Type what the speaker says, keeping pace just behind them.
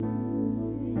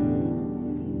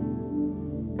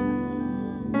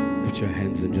Lift your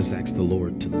hands and just ask the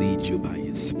Lord to lead you by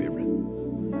his Spirit.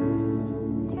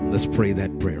 Come on, let's pray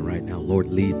that prayer right now. Lord,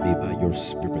 lead me by your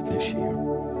Spirit this year.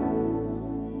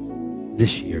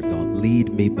 This year, God,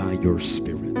 lead me by your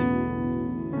Spirit.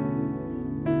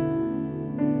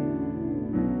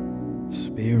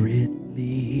 Spirit,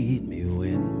 lead me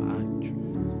when my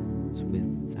trust is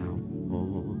without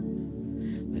more.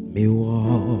 Let me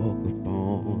walk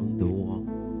upon the waters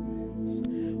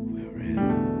wherever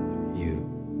you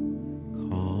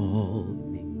call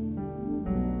me.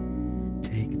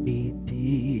 Take me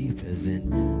deeper than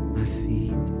my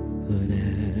feet could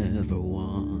ever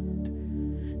want,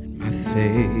 and my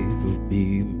faith will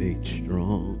be made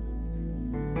strong.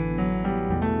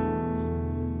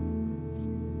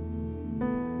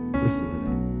 Listen to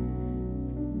that.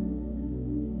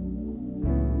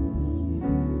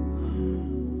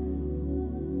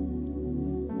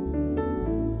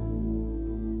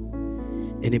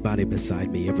 Anybody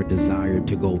beside me ever desired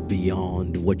to go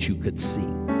beyond what you could see?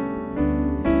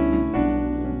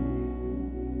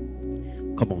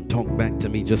 Come on, talk back to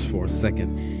me just for a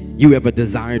second. You ever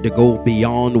desired to go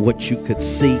beyond what you could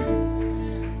see?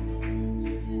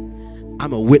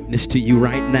 I'm a witness to you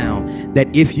right now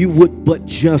that if you would but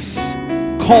just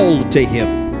call to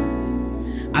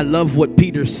him. I love what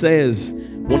Peter says,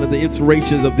 one of the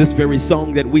inspirations of this very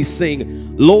song that we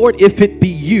sing. Lord, if it be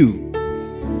you,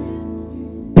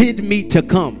 bid me to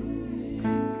come.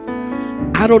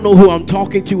 I don't know who I'm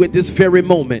talking to at this very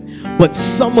moment, but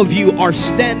some of you are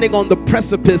standing on the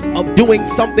precipice of doing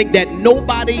something that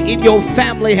nobody in your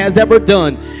family has ever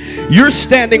done. You're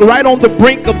standing right on the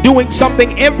brink of doing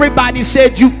something everybody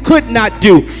said you could not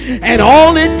do. And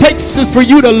all it takes is for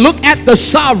you to look at the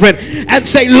sovereign and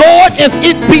say, Lord, if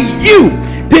it be you,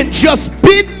 then just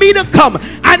bid me to come.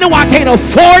 I know I can't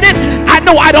afford it. I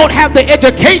know I don't have the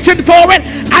education for it.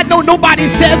 I know nobody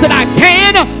says that I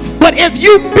can. But if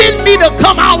you bid me to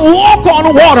come, I'll walk on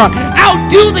water. I'll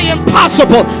do the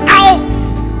impossible.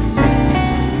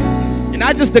 And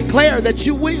I just declare that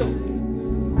you will.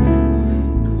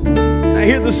 And I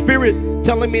hear the Spirit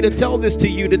telling me to tell this to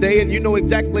you today, and you know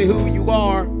exactly who you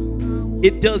are.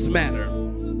 It does matter.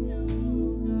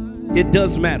 It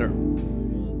does matter.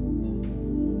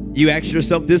 You ask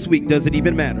yourself this week, does it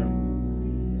even matter?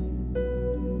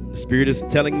 The Spirit is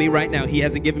telling me right now, he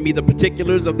hasn't given me the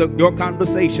particulars of your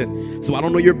conversation, so I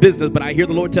don't know your business, but I hear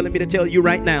the Lord telling me to tell you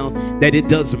right now that it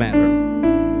does matter.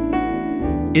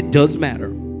 It does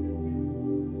matter.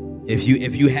 If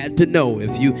you had to know,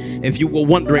 if you were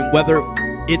wondering whether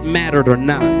it mattered or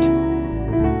not,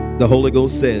 the Holy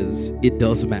Ghost says it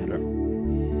does matter.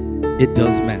 It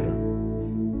does matter.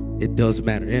 It does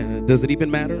matter. Yeah, does it even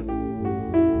matter?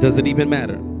 Does it even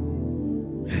matter?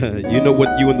 You know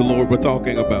what you and the Lord were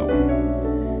talking about.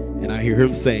 And I hear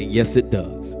him saying, yes, it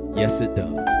does. Yes, it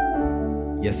does.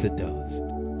 Yes, it does.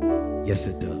 Yes,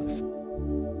 it does.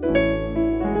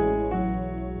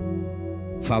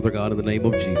 Father God, in the name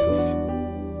of Jesus,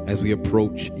 as we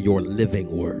approach your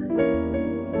living word,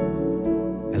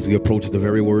 as we approach the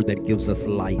very word that gives us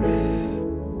life,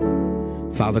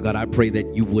 Father God, I pray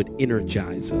that you would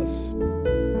energize us.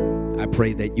 I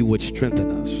pray that you would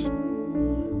strengthen us.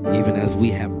 Even as we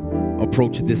have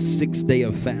approached this 6th day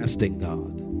of fasting,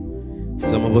 God,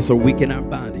 some of us are weak in our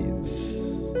bodies.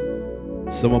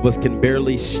 Some of us can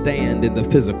barely stand in the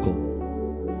physical.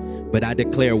 But I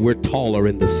declare we're taller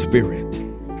in the spirit.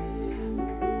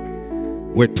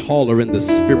 We're taller in the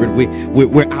spirit.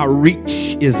 Where our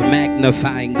reach is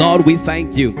magnifying. God, we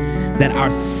thank you that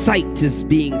our sight is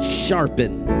being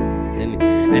sharpened.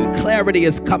 And clarity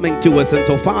is coming to us. And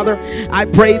so, Father, I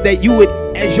pray that you would,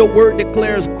 as your word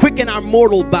declares, quicken our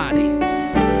mortal bodies.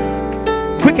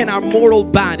 Quicken our mortal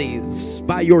bodies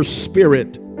by your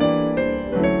Spirit.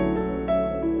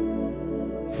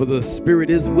 For the spirit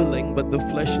is willing, but the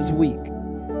flesh is weak.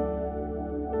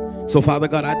 So, Father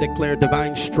God, I declare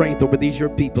divine strength over these your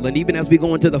people. And even as we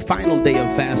go into the final day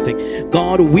of fasting,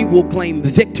 God, we will claim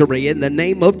victory in the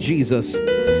name of Jesus.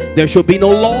 There shall be no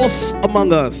loss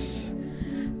among us.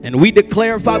 And we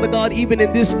declare, Father God, even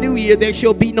in this new year, there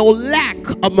shall be no lack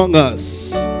among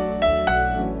us.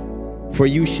 For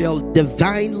you shall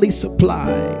divinely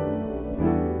supply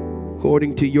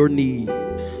according to your need,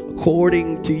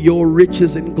 according to your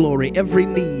riches and glory. Every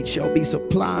need shall be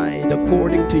supplied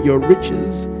according to your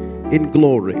riches in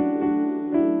glory.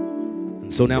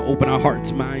 And so now open our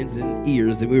hearts, minds, and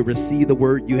ears, and we receive the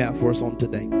word you have for us on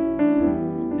today.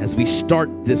 As we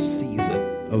start this season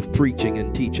of preaching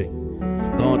and teaching,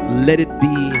 God, let it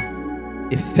be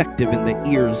effective in the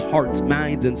ears, hearts,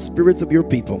 minds, and spirits of your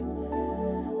people,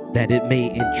 that it may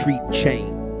entreat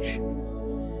change.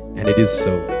 And it is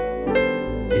so.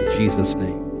 In Jesus'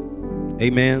 name,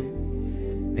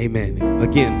 Amen. Amen.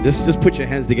 Again, just put your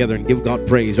hands together and give God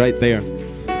praise right there.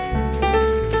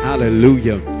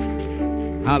 Hallelujah.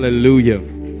 Hallelujah.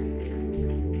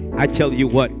 I tell you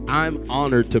what, I'm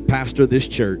honored to pastor this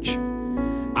church.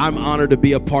 I'm honored to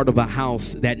be a part of a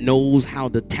house that knows how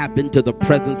to tap into the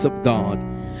presence of God.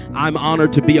 I'm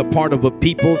honored to be a part of a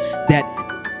people that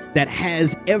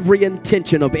has every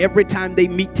intention of every time they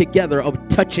meet together of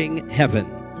touching heaven.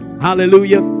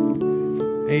 Hallelujah.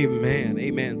 Amen.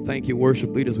 Amen. Thank you,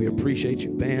 worship leaders. We appreciate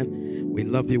you, man. We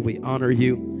love you. We honor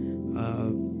you.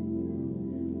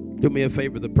 Do me a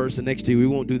favor, the person next to you. We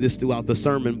won't do this throughout the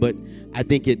sermon, but I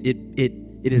think it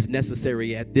is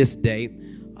necessary at this day.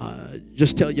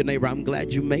 Just tell your neighbor, I'm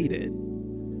glad you made it.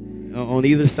 On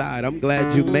either side, I'm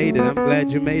glad you made it. I'm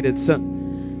glad you made it. So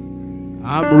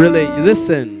I'm really,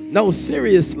 listen, no,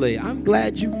 seriously, I'm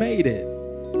glad you made it.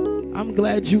 I'm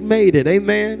glad you made it.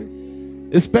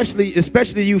 Amen.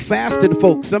 Especially you fasting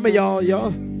folks. Some of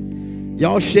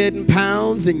y'all shedding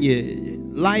pounds and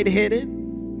you lightheaded.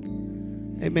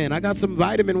 Amen. I got some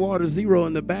vitamin water zero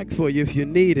in the back for you if you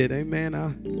need it. Amen. I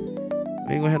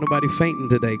ain't gonna have nobody fainting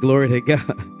today. Glory to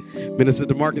God. Minister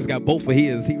DeMarcus got both of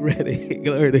his. He ready.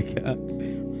 Glory to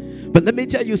God. But let me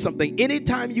tell you something.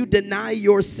 Anytime you deny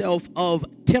yourself of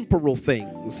temporal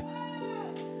things,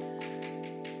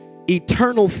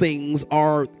 eternal things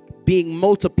are being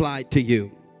multiplied to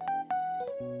you.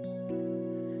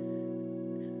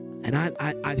 And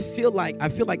I feel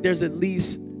like there's at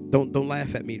least, don't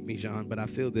laugh at me, John, but I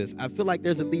feel this. I feel like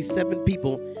there's at least 7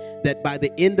 people that by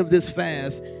the end of this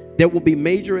fast, there will be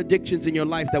major addictions in your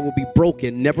life that will be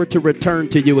broken, never to return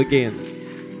to you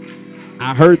again.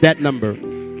 I heard that number.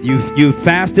 You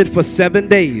fasted for 7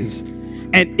 days.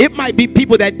 And it might be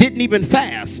people that didn't even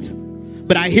fast.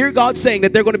 But I hear God saying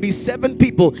that there are going to be 7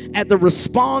 people at the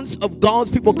response of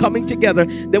God's people coming together.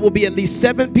 There will be at least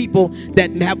 7 people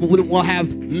that will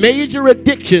have major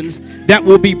addictions that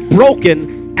will be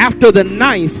broken after the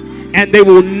 9th, and they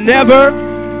will never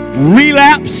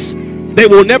relapse. They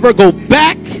will never go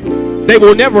back. They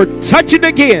will never touch it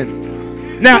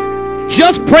again. Now,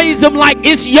 just praise him like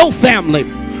it's your family.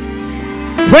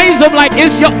 Praise him like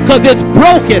it's your, because it's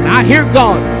broken. I hear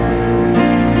God.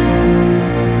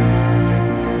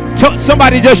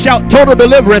 Somebody just shout total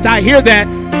deliverance. I hear that.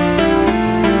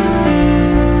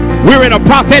 We're in a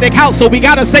prophetic house, so we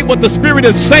got to say what the Spirit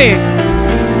is saying.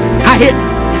 I hear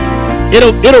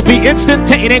it'll be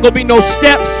instant. It ain't gonna be no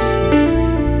steps.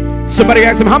 Somebody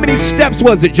asked him, how many steps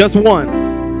was it? Just one.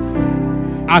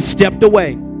 I stepped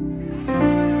away.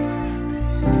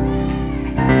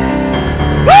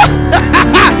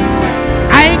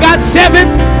 I ain't got 7.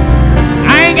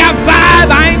 I ain't got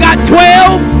 5. I ain't got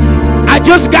 12. I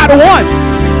just got 1.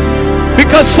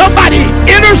 Because somebody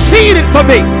interceded for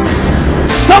me.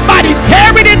 Somebody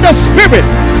tarried in the spirit.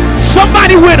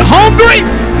 Somebody went hungry.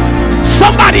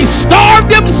 Somebody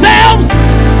starved themselves.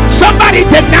 Somebody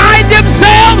denied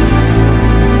themselves.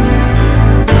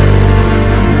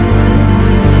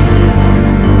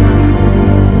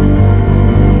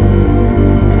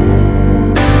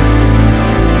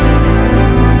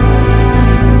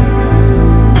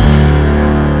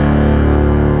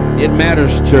 It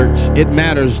matters, church. It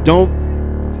matters.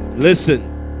 Don't listen.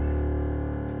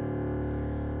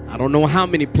 I don't know how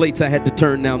many plates I had to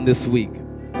turn down this week.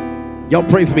 Y'all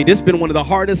pray for me. This has been one of the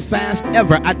hardest fasts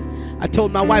ever. I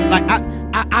told my wife, like,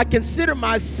 I consider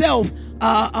myself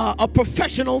a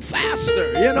professional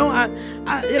faster. You know,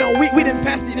 we didn't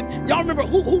fast. Y'all remember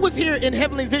who was here in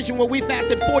Heavenly Vision when we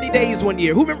fasted 40 days one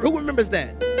year? Who remembers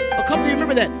that? A couple of you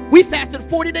remember that. We fasted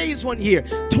 40 days one year,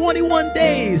 21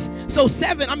 days. So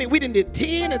 7, I mean, we didn't do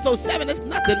 10, and so 7, that's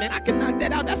nothing, man. I can knock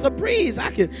that out. That's a breeze.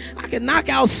 I can knock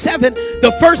out 7.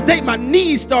 The first day, my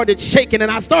knees started shaking, and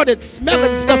I started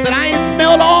smelling stuff that I ain't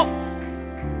smelled all.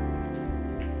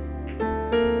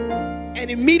 And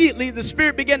immediately the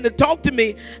Spirit began to talk to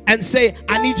me and say,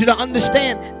 I need you to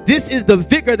understand, this is the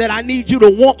vigor that I need you to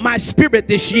want my spirit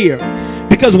this year.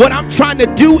 Because what I'm trying to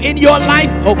do in your life,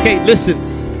 okay, listen.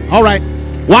 All right,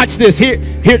 watch this. Here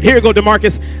you go,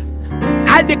 DeMarcus.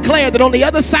 I declare that on the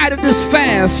other side of this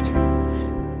fast,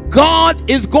 God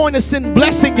is going to send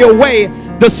blessing your way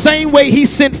the same way he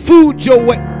sent food your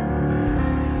way.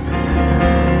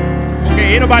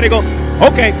 Okay, ain't nobody go,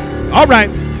 okay, all right.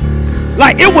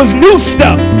 Like it was new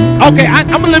stuff. Okay, I'm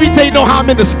gonna let me tell you how I'm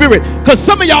in the spirit. Because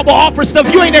some of y'all will offer stuff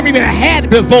you ain't never even had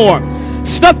before.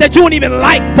 Stuff that you don't even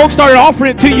like. Folks started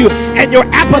offering it to you and your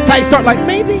appetite start like,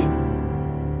 maybe.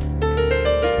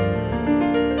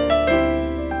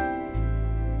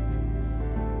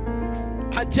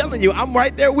 I'm telling you, I'm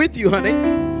right there with you, honey.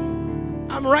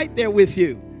 I'm right there with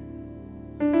you.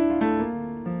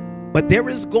 But there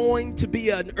is going to be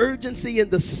an urgency in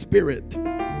the spirit.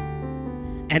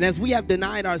 And as we have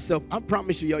denied ourselves, I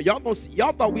promise you,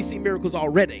 y'all thought we see miracles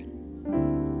already.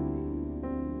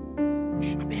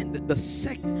 Man, the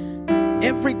second,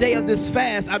 every day of this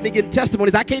fast, I've been getting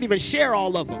testimonies. I can't even share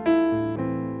all of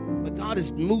them. But God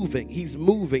is moving. He's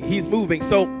moving. He's moving.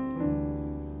 So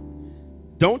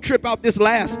don't trip out this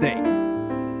last day.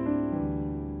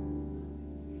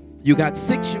 You got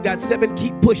 6, you got 7.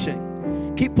 Keep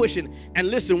pushing. Keep pushing. And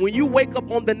listen, when you wake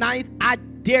up on the 9th, I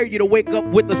dare you to wake up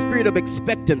with the spirit of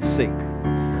expectancy.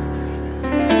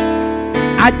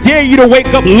 I dare you to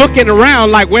wake up looking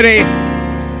around like where they,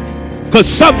 because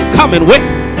something coming. Wait,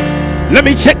 let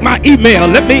me check my email.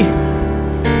 Let me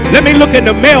look in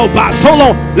the mailbox. Hold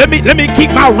on. Let me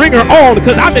keep my ringer on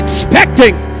because I'm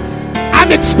expecting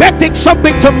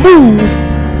something to move.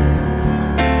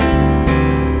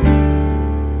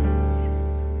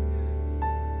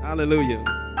 Hallelujah.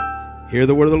 Hear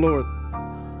the word of the Lord.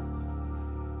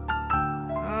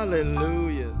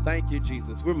 Hallelujah. Thank you,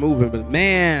 Jesus. We're moving, but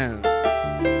man.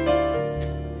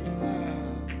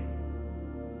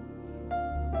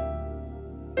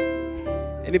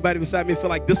 Anybody beside me feel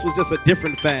like this was just a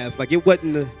different fast? Like it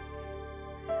wasn't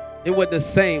the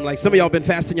same. Like some of y'all been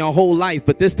fasting your whole life,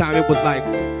 but this time it was like,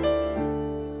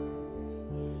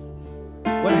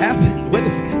 what happened? What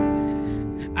is?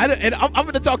 And I'm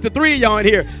going to talk to 3 of y'all in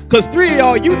here, because 3 of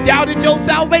y'all, you doubted your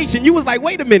salvation. You was like,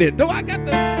 wait a minute,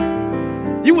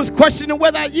 you was questioning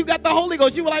whether you got the Holy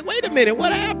Ghost. You were like, wait a minute,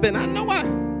 what happened? I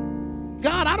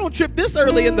don't trip this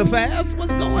early in the fast.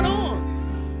 What's going on?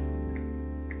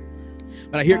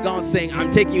 But I hear God saying, I'm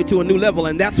taking you to a new level,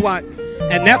 and that's why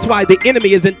the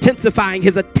enemy is intensifying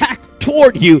his attack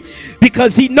toward you,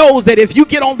 because he knows that if you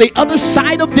get on the other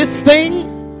side of this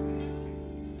thing,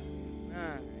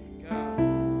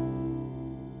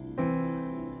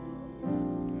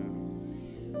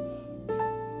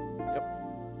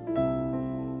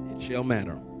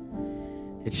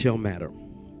 it shall matter.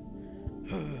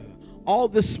 All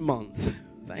this month,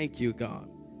 thank you, God.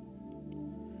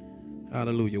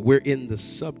 Hallelujah. We're in the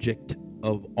subject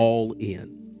of all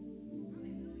in.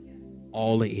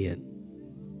 All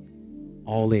in.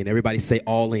 All in. Everybody say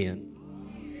all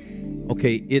in.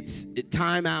 Okay, it's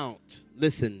time out.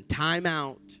 Listen, time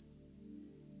out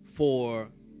for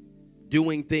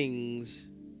doing things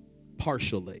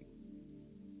partially.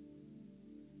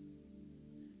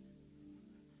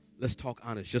 Let's talk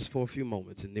honest just for a few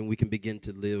moments, and then we can begin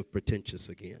to live pretentious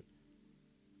again.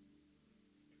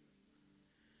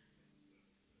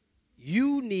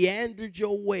 You meandered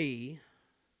your way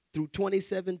through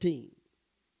 2017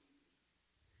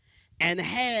 and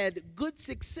had good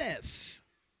success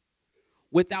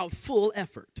without full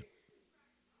effort.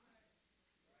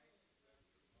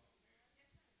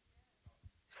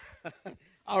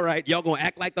 All right, y'all gonna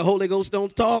act like the Holy Ghost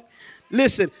don't talk?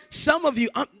 Listen, some of you,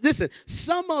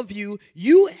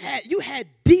 you had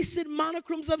decent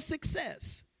monochrons of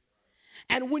success.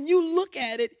 And when you look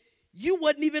at it, you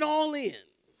wasn't even all in.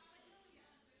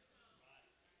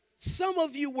 Some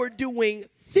of you were doing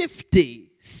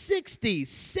 50, 60,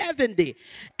 70,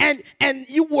 and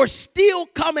you were still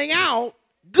coming out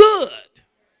good.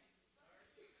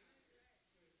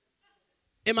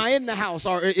 Am I in the house,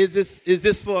 or is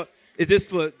this for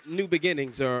New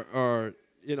Beginnings or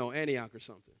Antioch or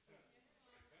something?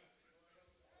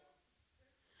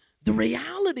 The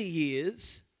reality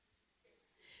is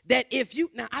that if you,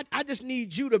 now I just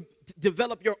need you to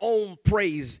develop your own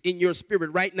praise in your spirit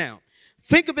right now.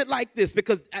 Think of it like this,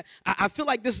 because I feel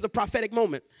like this is a prophetic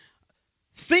moment.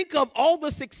 Think of all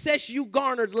the success you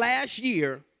garnered last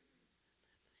year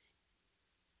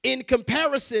in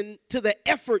comparison to the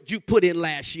effort you put in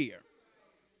last year.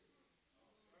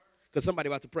 Because somebody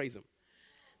about to praise him.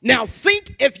 Now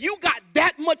think, if you got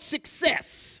that much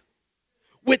success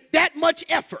with that much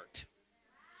effort,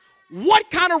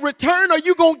 what kind of return are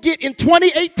you going to get in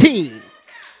 2018?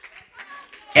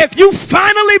 If you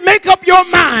finally make up your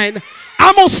mind,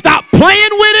 I'm going to stop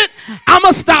playing with it. I'm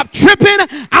going to stop tripping.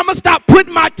 I'm going to stop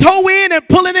putting my toe in and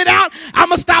pulling it out. I'm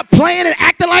going to stop playing and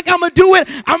acting like I'm going to do it.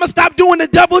 I'm going to stop doing the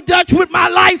double dutch with my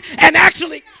life and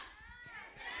actually...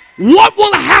 What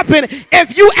will happen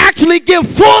if you actually give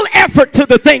full effort to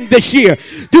the thing this year?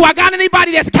 Do I got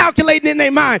anybody that's calculating in their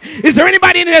mind? Is there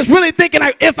anybody in there that's really thinking,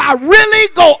 like, if I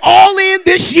really go all in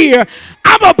this year,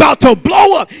 I'm about to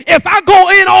blow up. If I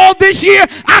go in all this year,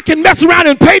 I can mess around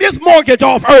and pay this mortgage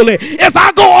off early. If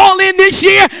I go all in this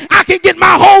year, I can get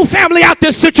my whole family out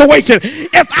this situation.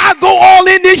 If I go all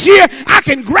in this year, I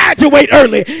can graduate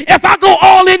early. If I go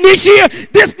all in this year,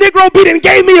 this Negro beat and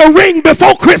gave me a ring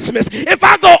before Christmas. If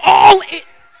I go all in.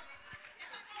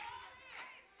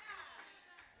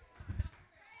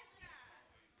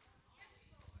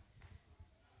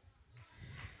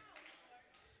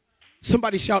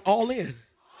 Somebody shout all in.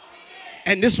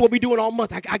 And this is what we're doing all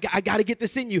month. I got to get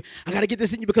this in you. I got to get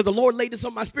this in you because the Lord laid this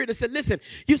on my spirit and said, listen,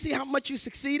 you see how much you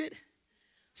succeeded?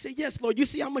 Say, yes, Lord. You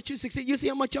see how much you succeeded? You see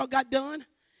how much y'all got done?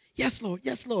 Yes, Lord.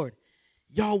 Yes, Lord.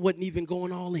 Y'all wasn't even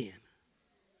going all in.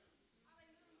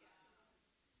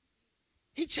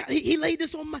 He laid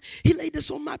this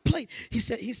on my plate. He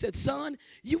said, son,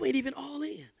 you ain't even all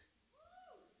in.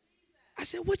 I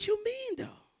said, what you mean,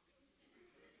 though?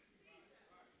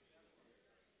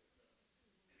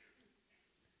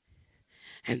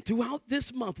 And throughout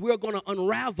this month, we're going to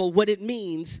unravel what it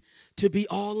means to be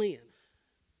all in.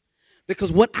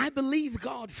 Because what I believe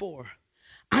God for,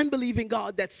 I'm believing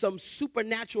God that some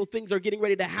supernatural things are getting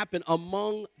ready to happen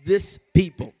among this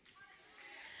people.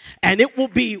 And it will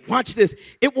be, watch this,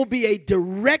 it will be a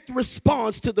direct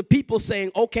response to the people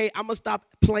saying, okay, I'm going to stop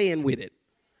playing with it.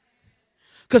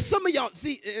 Because some of y'all,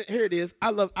 see, here it is.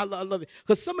 I love it.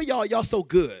 Because some of y'all so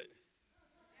good.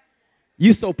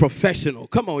 You so professional.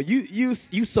 Come on, you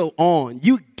so on.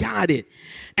 You got it.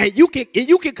 And you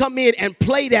can come in and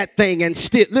play that thing and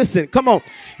still listen. Come on.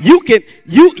 You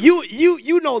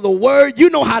know the word.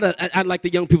 You know how to, I like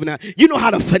the young people now. You know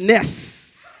how to finesse.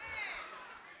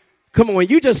 Come on,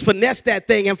 you just finesse that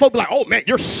thing and folks be like, oh man,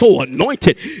 you're so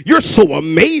anointed. You're so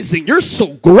amazing. You're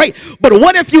so great. But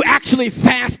what if you actually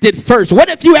fasted first? What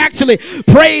if you actually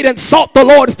prayed and sought the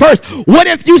Lord first? What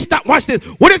if you stop, watch this.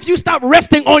 What if you stop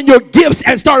resting on your gifts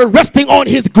and started resting on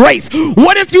his grace?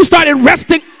 What if you started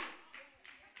resting?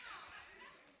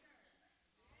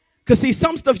 Because see,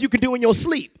 some stuff you can do in your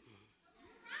sleep.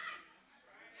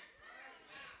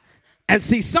 And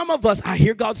see, some of us, I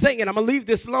hear God saying, and I'm gonna leave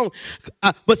this alone.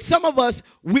 But some of us,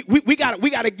 we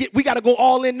gotta go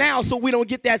all in now, so we don't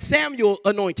get that Samuel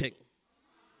anointing.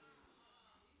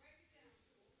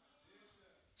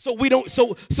 So we don't.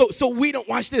 So we don't.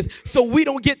 Watch this. So we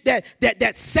don't get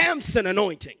that Samson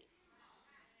anointing.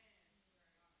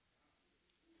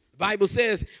 The Bible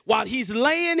says, while he's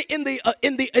laying in the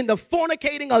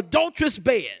fornicating adulterous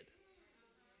bed,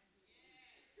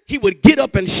 he would get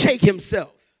up and shake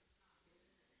himself.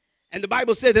 And the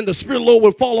Bible said, then the Spirit of the Lord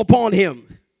would fall upon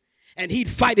him. And he'd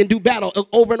fight and do battle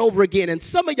over and over again. And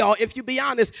some of y'all, if you be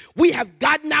honest, we have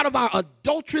gotten out of our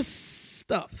adulterous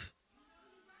stuff.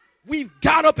 We've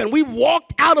got up and we've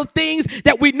walked out of things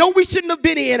that we know we shouldn't have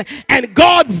been in. And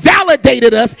God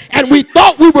validated us. And we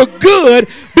thought we were good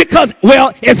because,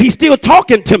 well, if he's still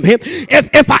talking to me,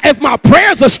 if my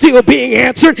prayers are still being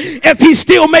answered, if he's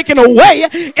still making a way,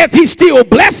 if he still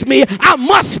blessed me, I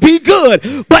must be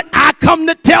good. But I come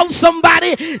to tell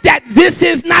somebody that this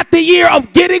is not the year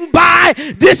of getting by.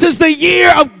 This is the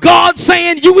year of God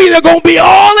saying you either going to be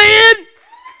all in.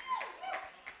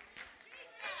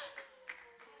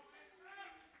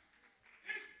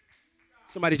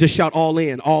 Somebody just shout all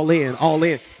in, all in, all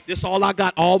in. This is all I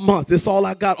got all month. This is all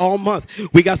I got all month.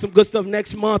 We got some good stuff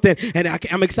next month, and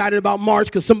I'm excited about March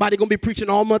because somebody's going to be preaching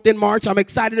all month in March. I'm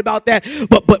excited about that.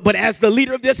 But as the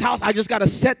leader of this house, I just got to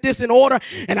set this in order,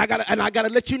 and I got to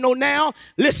let you know now,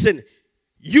 listen,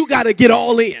 you got to get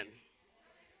all in.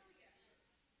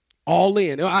 All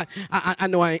in. I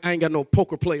know I ain't got no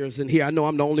poker players in here. I know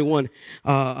I'm the only one.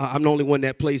 I'm the only one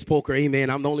that plays poker. Amen.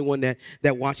 I'm the only one that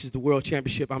watches the World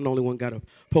Championship. I'm the only one got a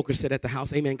poker set at the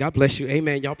house. Amen. God bless you.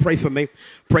 Amen. Y'all pray for me.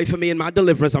 Pray for me in my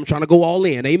deliverance. I'm trying to go all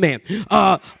in. Amen.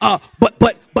 But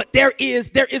there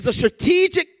is a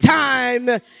strategic time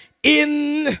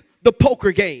in the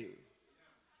poker game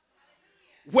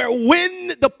where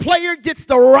when the player gets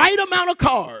the right amount of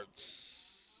cards,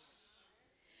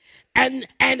 and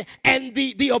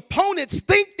the opponents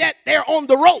think that they're on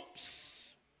the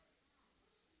ropes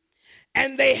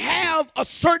and they have a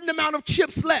certain amount of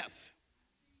chips left,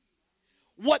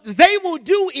 what they will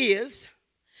do is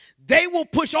they will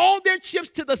push all their chips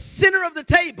to the center of the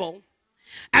table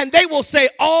and they will say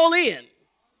all in.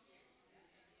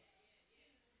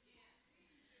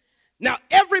 Now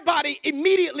everybody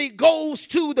immediately goes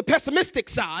to the pessimistic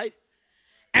side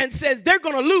and says they're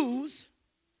going to lose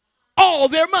all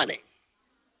their money.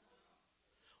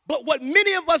 But what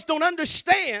many of us don't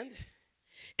understand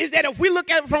is that if we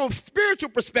look at it from a spiritual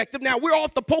perspective, now we're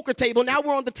off the poker table, now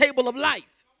we're on the table of life.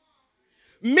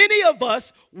 Many of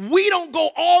us, we don't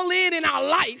go all in our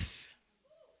life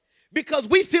because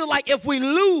we feel like if we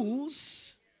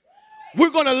lose,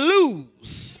 we're going to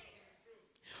lose.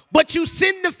 But you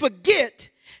seem to forget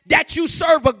that you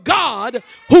serve a God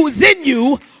who's in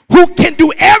you, who can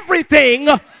do everything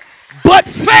but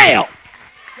fail.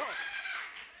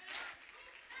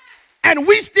 And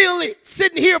we still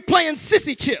sitting here playing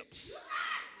sissy chips.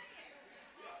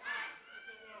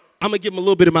 I'm going to give him a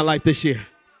little bit of my life this year.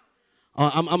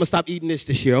 I'm gonna stop eating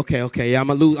this year. Okay, yeah, I'm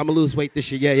gonna lose weight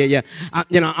this year. Yeah. I'm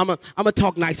gonna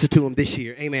talk nicer to him this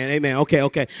year. Amen. Okay.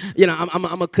 I'm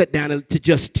gonna cut down to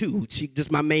just 2. She just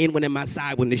my main one and my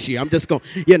side one this year. I'm just gonna,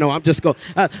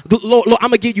 Lord, I'm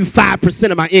gonna give you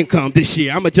 5% of my income this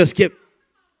year. I'm gonna just give.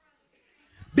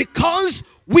 Because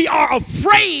we are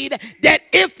afraid that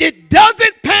if it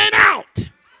doesn't pan out,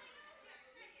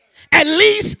 at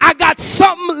least I got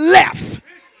something left.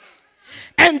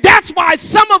 And that's why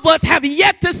some of us have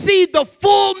yet to see the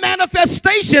full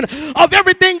manifestation of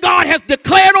everything God has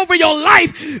declared over your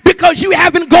life, because you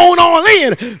haven't gone all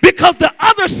in. Because the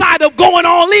other side of going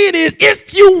all in is,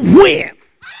 if you win,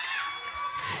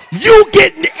 you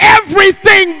getting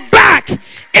everything back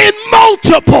in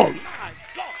multiple.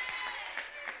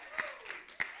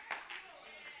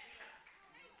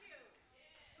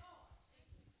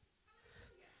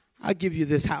 I'll give you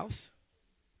this house.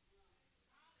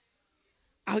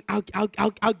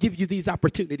 I'll give you these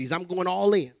opportunities. I'm going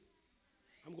all in.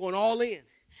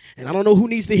 And I don't know who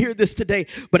needs to hear this today,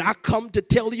 but I come to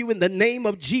tell you in the name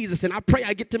of Jesus, and I pray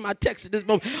I get to my text at this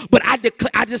moment, but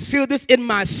I just feel this in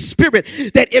my spirit,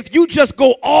 that if you just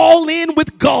go all in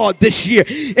with God this year,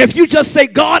 if you just say,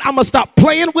 God, I'm going to stop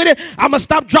playing with it, I'm going to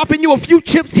stop dropping you a few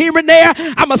chips here and there,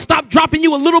 I'm going to stop dropping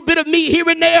you a little bit of meat here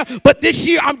and there, but this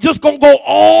year I'm just going to go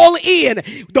all in.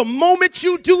 The moment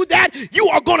you do that, you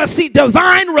are going to see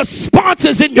divine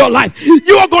responses in your life.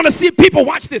 You are going to see people,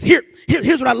 watch this,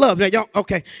 here's what I love. Now, y'all,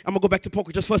 okay, I'm going to go back to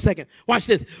poker just for a second. Watch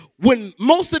this. When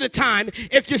most of the time,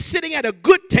 if you're sitting at a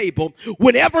good table,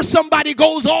 whenever somebody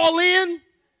goes all in,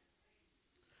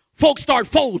 folks start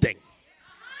folding.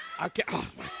 Okay, oh,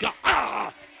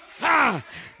 my God.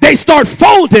 They start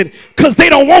folding because they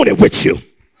don't want it with you.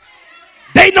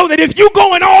 They know that if you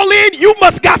going all in, you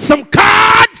must got some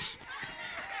cards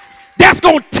that's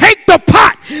going to take the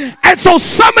pot. And so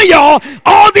some of y'all,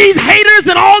 all these haters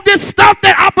and all this stuff,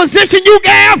 that opposition you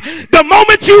gave, the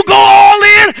moment you go all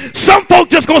in, some folk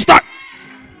just going to start.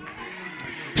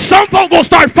 Some folk going to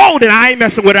start folding. I ain't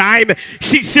messing with her.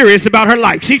 She's serious about her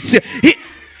life.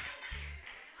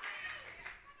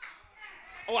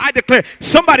 I declare,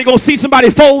 somebody going to see somebody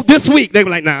fold this week. They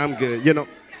were like, nah, I'm good,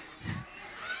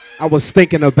 I was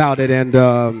thinking about it,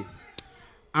 and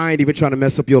I ain't even trying to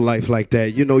mess up your life like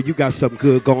that. You got something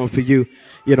good going for you.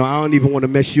 I don't even want to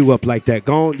mess you up like that.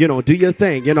 Go on, do your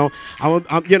thing.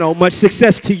 I'm much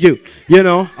success to you.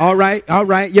 All right.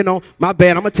 My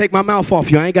bad. I'm going to take my mouth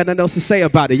off you. I ain't got nothing else to say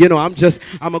about it. I'm going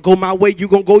to go my way. You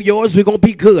going to go yours. We're going to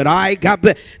be good. All right. God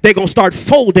bless. They're going to start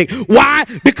folding. Why?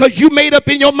 Because you made up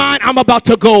in your mind, I'm about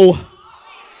to go.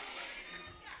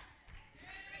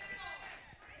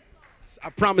 I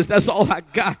promise that's all I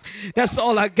got.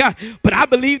 But I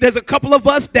believe there's a couple of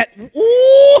us that,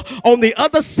 on the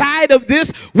other side of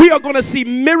this, we are going to see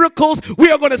miracles.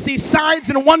 We are going to see signs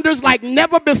and wonders like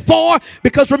never before.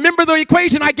 Because remember the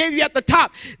equation I gave you at the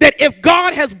top, that if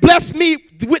God has blessed me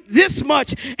with this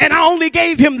much and I only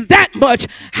gave him that much,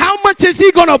 how much is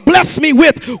he going to bless me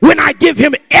with when I give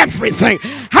him everything?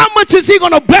 How much is he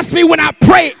going to bless me when I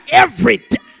pray every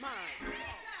day?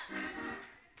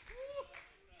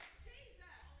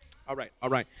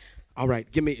 All right.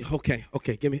 Give me, okay.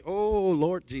 Give me, oh,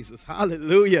 Lord Jesus.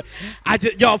 Hallelujah.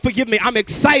 Y'all forgive me. I'm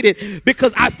excited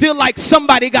because I feel like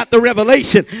somebody got the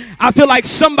revelation. I feel like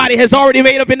somebody has already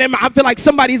made up in their mind. I feel like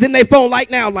somebody's in their phone right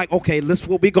now. Like, okay, this is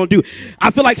what we're going to do.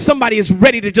 I feel like somebody is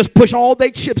ready to just push all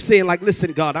their chips in. Like,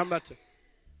 listen, God, I'm about to.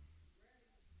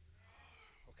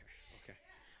 Okay.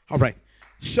 All right.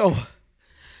 So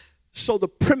the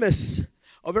premise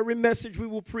of every message we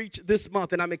will preach this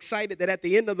month, and I'm excited that at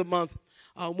the end of the month,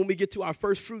 when we get to our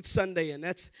First Fruit Sunday, and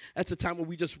that's a time where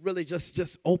we just really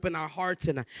just open our hearts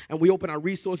and we open our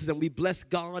resources and we bless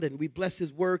God and we bless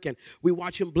his work and we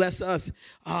watch him bless us.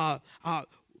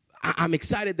 I'm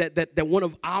excited that one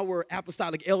of our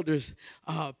apostolic elders,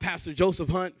 Pastor Joseph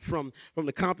Hunt from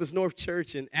the Compass North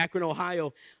Church in Akron,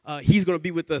 Ohio, he's going to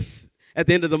be with us at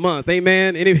the end of the month.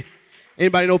 Amen.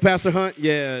 Anybody know Pastor Hunt?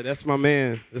 Yeah, that's my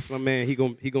man. He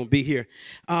gonna be here.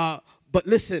 But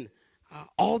listen,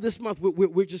 all this month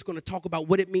we're just going to talk about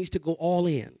what it means to go all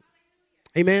in.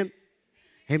 Amen.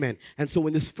 And so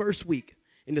in this first week,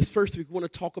 we want to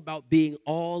talk about being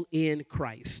all in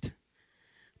Christ.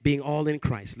 Being all in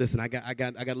Christ. Listen, I got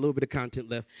a little bit of content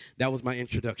left. That was my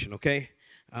introduction. Okay.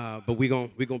 But we're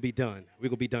gonna be done. We're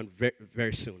gonna be done very,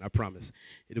 very soon. I promise.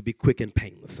 It'll be quick and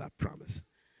painless. I promise.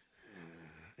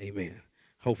 Amen.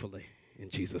 Hopefully, in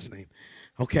Jesus' name.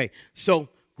 Okay, so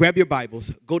grab your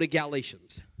Bibles. Go to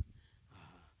Galatians.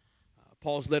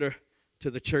 Paul's letter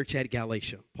to the church at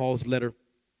Galatia.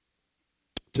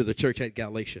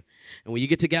 And when you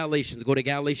get to Galatians, go to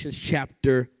Galatians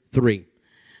chapter 3.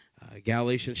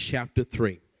 Galatians chapter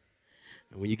 3.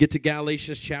 And when you get to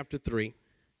Galatians chapter 3,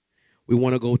 we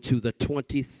want to go to the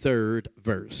 23rd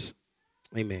verse.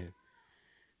 Amen.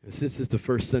 And since it's the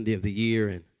first Sunday of the year,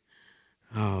 and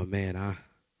oh man, I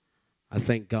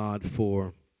thank God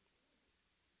for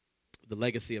the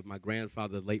legacy of my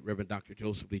grandfather, the late Reverend Dr.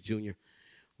 Joseph Lee Jr.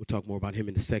 We'll talk more about him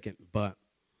in a second, but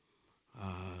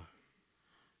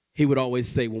he would always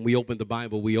say when we open the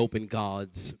Bible, we open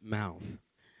God's mouth.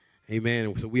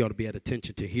 Amen. So we ought to be at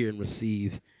attention to hear and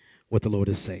receive what the Lord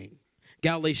is saying.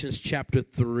 Galatians chapter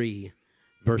 3,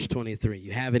 verse 23.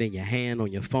 You have it in your hand,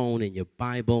 on your phone, in your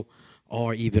Bible,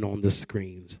 or even on the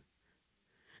screens.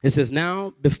 It says,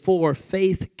 now before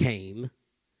faith came,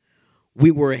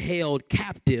 we were held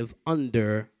captive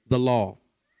under the law,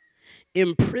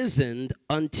 imprisoned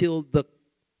until the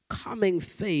coming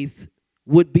faith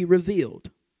would be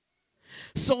revealed.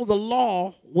 So the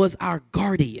law was our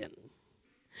guardian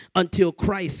until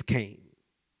Christ came,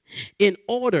 in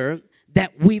order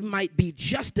that we might be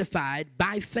justified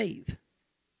by faith.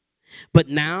 But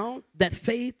now that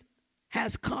faith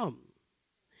has come,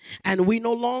 and we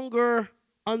no longer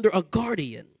under a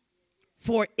guardian,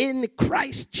 for in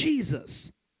Christ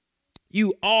Jesus,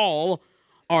 you all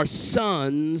are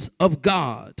sons of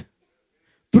God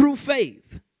through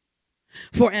faith.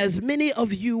 For as many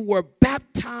of you were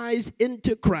baptized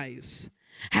into Christ,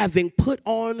 having put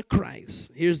on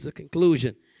Christ. Here's the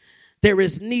conclusion. There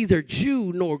is neither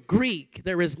Jew nor Greek.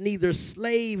 There is neither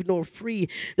slave nor free.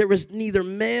 There is neither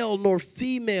male nor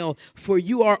female, for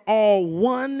you are all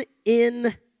one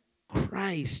in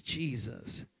Christ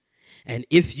Jesus. And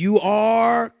if you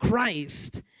are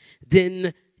Christ,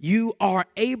 then you are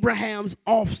Abraham's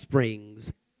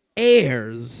offsprings,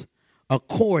 heirs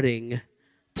according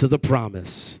to the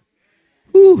promise.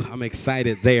 Whew, I'm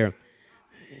excited there.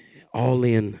 All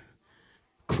in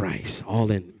Christ,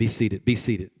 all in. Be seated, be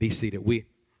seated, be seated. We're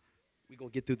going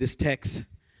to get through this text.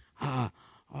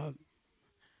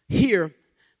 Here,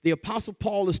 the Apostle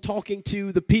Paul is talking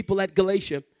to the people at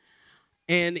Galatia,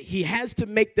 and he has to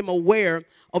make them aware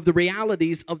of the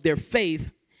realities of their faith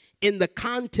in the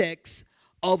context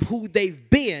of who they've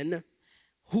been,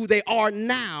 who they are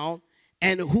now,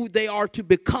 and who they are to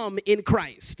become in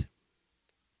Christ.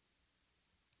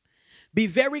 Be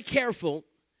very careful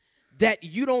that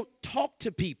you don't talk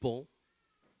to people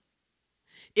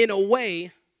in a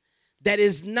way that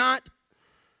is not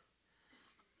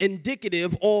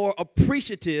indicative or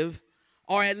appreciative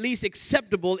or at least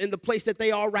acceptable in the place that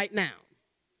they are right now.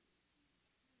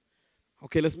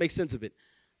 Okay, let's make sense of it.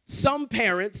 Some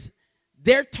parents,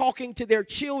 they're talking to their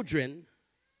children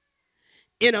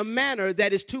in a manner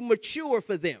that is too mature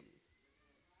for them.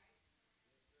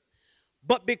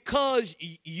 But because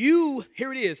you,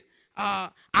 here it is,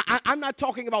 I'm not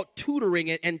talking about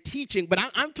tutoring and teaching, but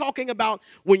I'm talking about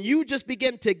when you just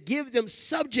begin to give them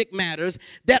subject matters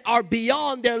that are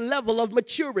beyond their level of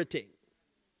maturity.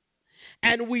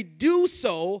 And we do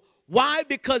so, why?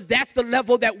 Because that's the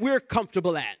level that we're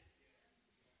comfortable at.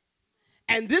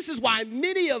 And this is why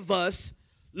many of us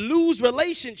lose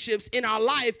relationships in our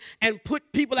life and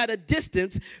put people at a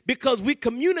distance, because we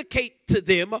communicate to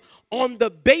them on the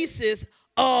basis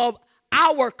of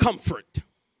our comfort,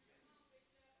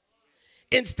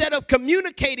 instead of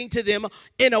communicating to them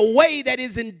in a way that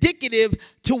is indicative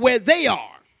to where they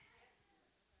are.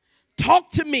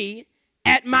 Talk to me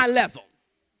at my level.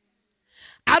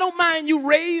 I don't mind you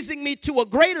raising me to a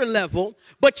greater level,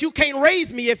 but you can't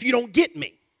raise me if you don't get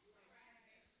me.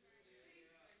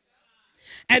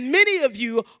 And many of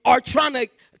you are trying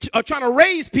to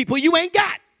raise people you ain't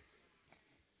got.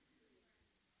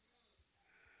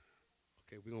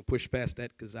 Okay, we're going to push past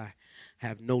that because I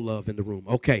have no love in the room.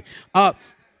 Okay.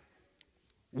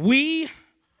 We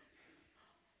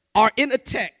are in a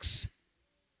text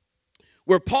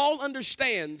where Paul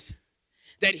understands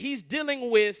that he's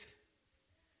dealing with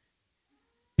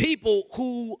people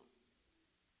who,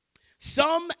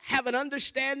 some have an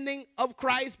understanding of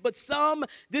Christ, but some,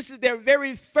 this is their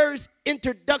very first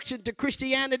introduction to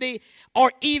Christianity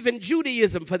or even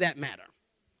Judaism for that matter.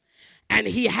 And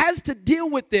he has to deal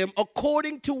with them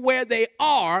according to where they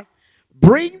are,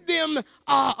 bring them,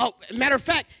 matter of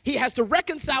fact, he has to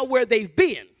reconcile where they've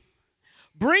been,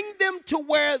 bring them to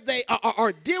where they are,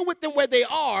 or deal with them where they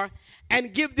are,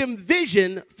 and give them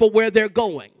vision for where they're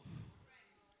going.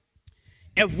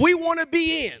 If we want to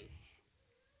be in,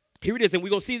 here it is, and we're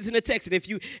going to see this in the text.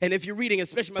 And if you're reading,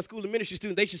 especially my school of ministry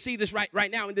students, they should see this right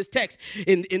now in this text.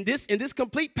 In this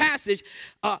complete passage,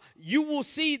 you will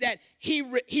see that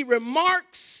he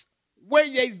remarks where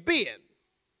they've been.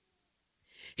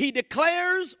 He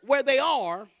declares where they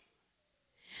are,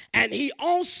 and he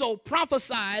also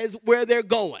prophesies where they're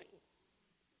going.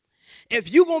 If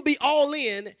you're going to be all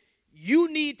in,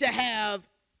 you need to have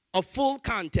a full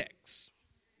context.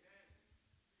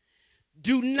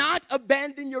 Do not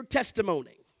abandon your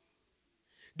testimony.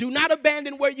 Do not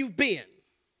abandon where you've been.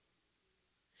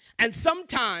 And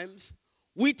sometimes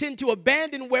we tend to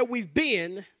abandon where we've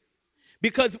been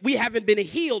because we haven't been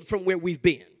healed from where we've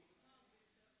been.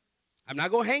 I'm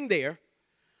not going to hang there.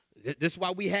 This is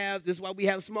why we have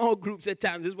small groups at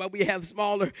times. This is why we have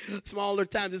smaller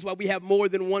times. This is why we have more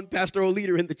than one pastoral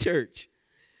leader in the church.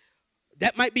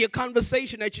 That might be a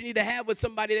conversation that you need to have with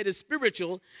somebody that is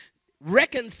spiritual,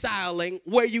 reconciling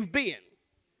where you've been.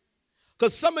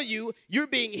 Because some of you're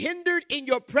being hindered in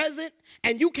your present,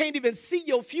 and you can't even see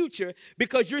your future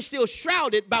because you're still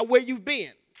shrouded by where you've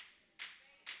been.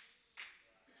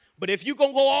 But if you're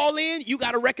going to go all in, you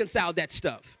got to reconcile that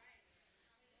stuff.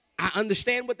 I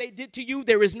understand what they did to you.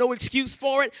 There is no excuse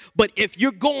for it. But if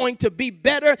you're going to be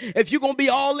better, if you're going to be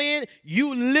all in,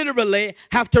 you literally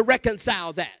have to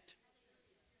reconcile that.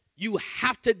 You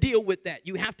have to deal with that.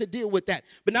 You have to deal with that.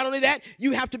 But not only that,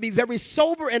 you have to be very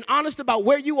sober and honest about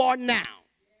where you are now.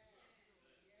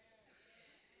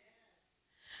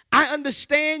 I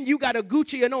understand you got a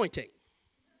Gucci anointing.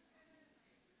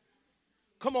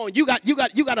 Come on, you got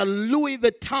a Louis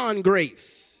Vuitton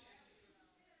grace.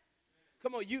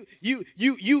 Come on,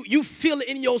 you feel it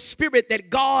in your spirit that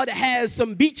God has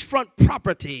some beachfront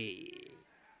property.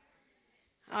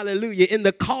 Hallelujah, in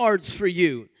the cards for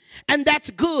you. And that's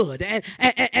good.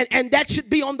 And that should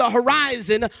be on the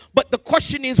horizon. But the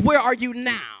question is, where are you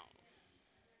now?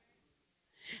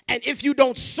 And if you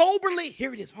don't soberly,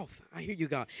 here it is. Oh, I hear you,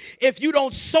 God. If you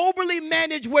don't soberly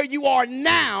manage where you are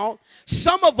now,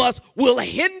 some of us will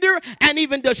hinder and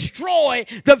even destroy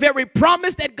the very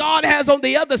promise that God has on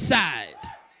the other side.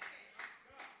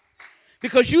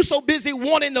 Because you're so busy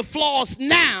wanting the flaws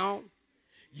now,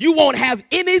 you won't have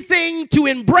anything to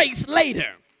embrace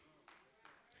later.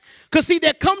 Because, see,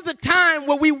 there comes a time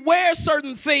where we wear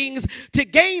certain things to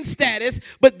gain status,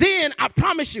 but then I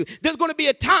promise you, there's going to be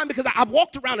a time, because I've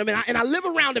walked around them and I live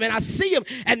around them and I see them,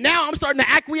 and now I'm starting to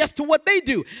acquiesce to what they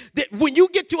do. That when you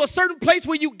get to a certain place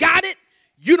where you got it,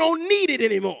 you don't need it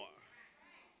anymore.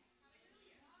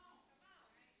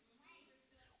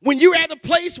 When you're at a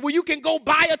place where you can go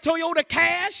buy a Toyota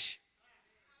cash,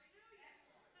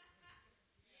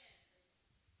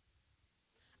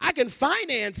 I can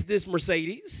finance this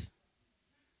Mercedes.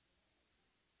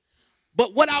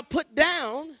 But what I'll put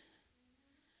down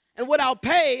and what I'll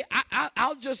pay,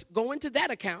 I'll just go into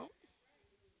that account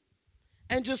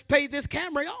and just pay this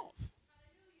Camry off.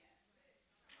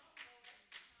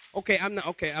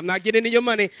 I'm not getting into your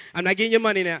money. I'm not getting your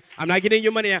money now. I'm not getting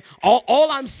your money now. All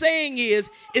I'm saying is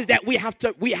that we have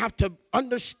to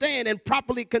understand and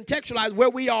properly contextualize where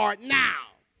we are now.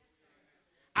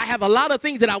 I have a lot of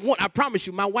things that I want. I promise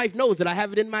you, my wife knows that I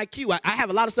have it in my queue. I have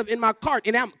a lot of stuff in my cart.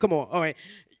 Come on, all right.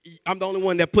 I'm the only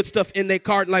one that puts stuff in their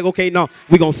cart like, okay, no,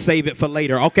 we're going to save it for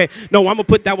later. Okay, no, I'm going to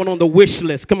put that one on the wish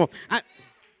list. Come on.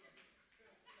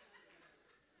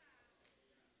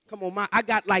 I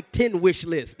got like 10 wish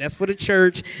lists. That's for the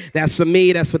church. That's for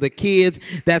me. That's for the kids.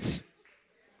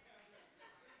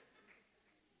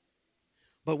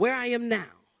 But where I am now,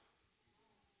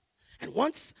 and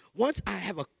once I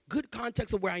have a good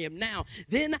context of where I am now,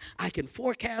 then I can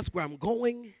forecast where I'm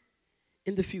going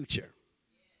in the future.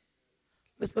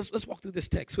 Let's walk through this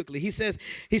text quickly. He says,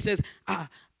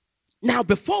 now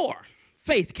before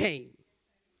faith came,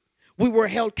 we were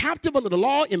held captive under the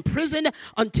law, imprisoned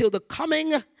until the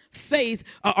coming faith,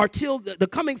 the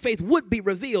coming faith would be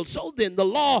revealed. So then the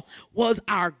law was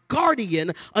our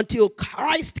guardian until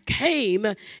Christ came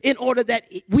in order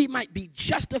that we might be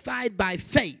justified by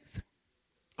faith.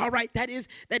 All right, that is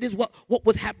what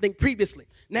was happening previously.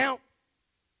 Now,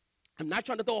 I'm not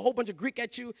trying to throw a whole bunch of Greek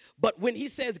at you, but when he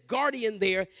says guardian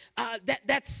there,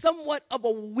 that's somewhat of a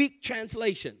weak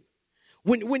translation.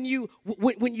 When you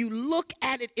look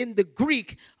at it in the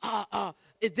Greek,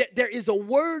 there is a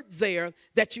word there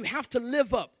that you have to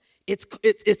live up. It's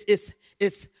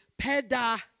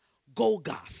pedagogos.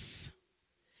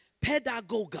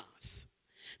 Pedagogos.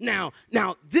 Now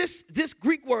this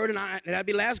Greek word, and that'll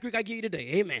be the last Greek I give you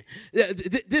today. Amen.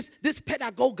 This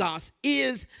pedagogos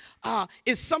is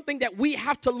something that we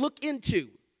have to look into,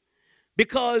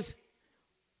 because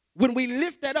when we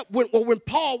lift that up, when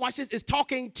Paul, watch this, is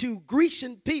talking to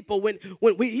Grecian people, when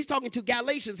he's talking to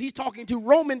Galatians, he's talking to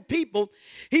Roman people,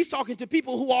 he's talking to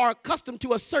people who are accustomed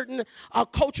to a certain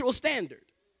cultural standard.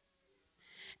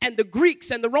 And the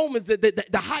Greeks and the Romans, the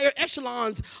higher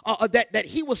echelons that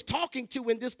he was talking to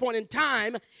in this point in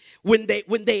time, when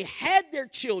they had their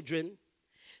children,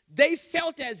 they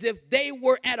felt as if they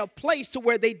were at a place to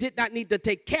where they did not need to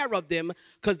take care of them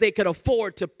because they could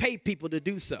afford to pay people to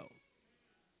do so.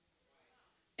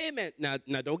 Amen. Now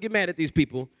don't get mad at these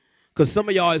people, because some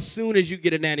of y'all, as soon as you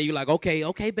get a nanny, you're like,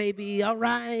 okay, baby, all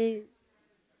right.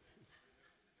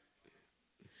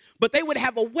 But they would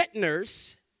have a wet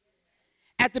nurse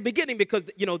at the beginning because,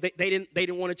 they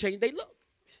didn't want to change their look.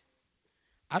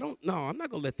 I'm not going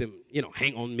to let them,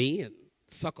 hang on me and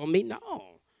suck on me. No.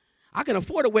 I can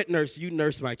afford a wet nurse. You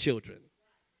nurse my children.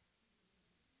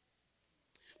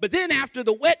 But then after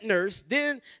the wet nurse,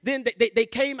 then they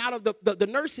came out of the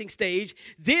nursing stage.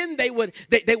 Then they would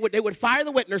fire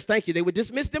the wet nurse. Thank you. They would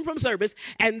dismiss them from service,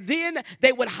 and then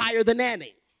they would hire the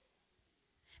nanny.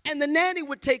 And the nanny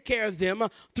would take care of them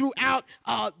throughout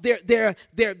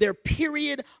their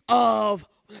period of,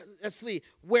 let's see,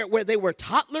 where they were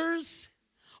toddlers,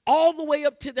 all the way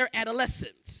up to their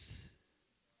adolescence.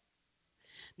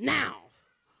 Now,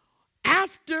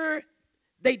 after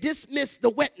they dismissed the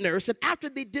wet nurse, and after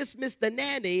they dismissed the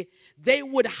nanny, they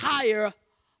would hire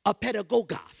a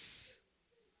pedagogos.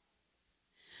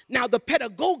 Now, the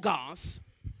pedagogos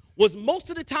was most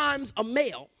of the times a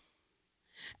male,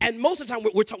 and most of the time,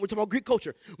 we're talking about Greek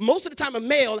culture, most of the time a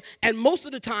male, and most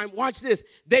of the time, watch this,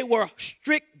 they were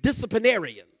strict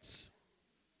disciplinarians.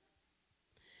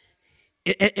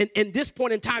 In this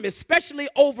point in time, especially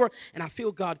over, and I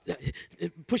feel God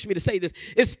pushed me to say this,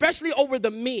 especially over the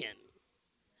men,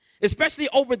 especially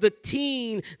over the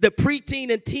preteen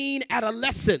and teen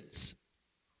adolescents,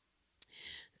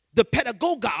 the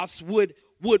pedagogos would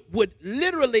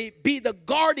literally be the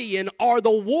guardian or the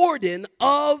warden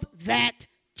of that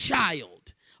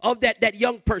child, of that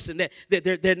young person.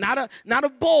 They're not a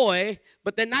boy,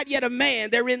 but they're not yet a man.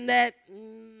 They're in that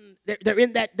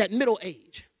middle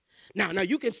age. Now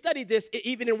you can study this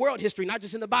even in world history, not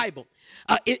just in the Bible.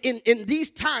 In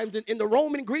these times, in the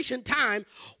Roman Grecian time,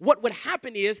 what would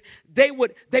happen is they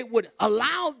would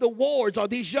allow the wards or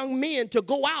these young men to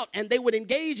go out and they would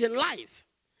engage in life.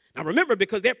 Now remember,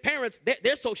 because their parents,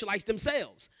 they're socialized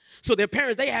themselves. So their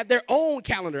parents, they have their own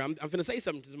calendar. I'm going to say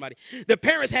something to somebody. The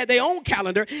parents had their own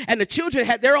calendar, and the children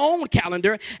had their own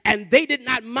calendar, and they did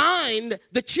not mind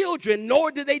the children,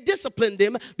 nor did they discipline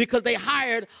them, because they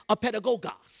hired a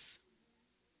pedagogos.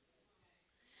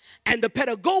 And the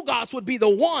pedagogos would be the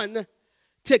one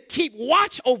to keep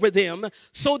watch over them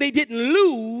so they didn't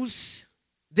lose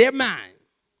their mind.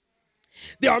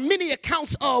 There are many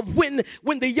accounts of when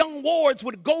the young wards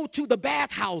would go to the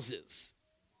bathhouses.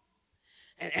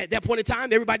 And at that point in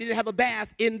time, everybody didn't have a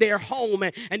bath in their home.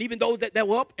 And even those that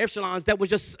were up echelons, that was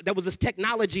this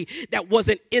technology that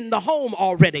wasn't in the home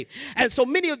already. And so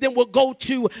many of them would go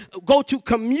to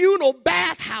communal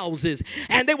bathhouses.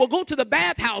 And they would go to the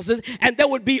bathhouses, and there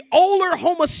would be older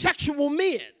homosexual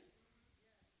men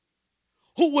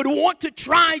who would want to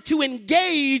try to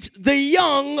engage the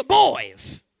young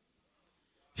boys.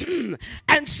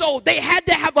 And so they had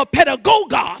to have a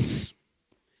pedagogos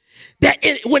that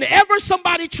whenever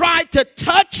somebody tried to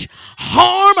touch,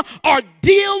 harm, or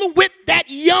deal with that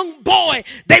young boy,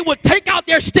 they would take out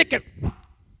their stick and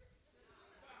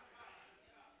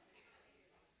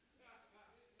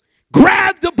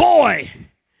grab the boy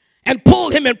and pull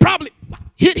him and probably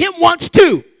hit him once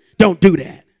too. Don't do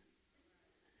that.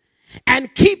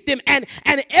 And keep them. And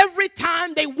every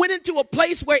time they went into a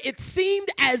place where it seemed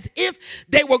as if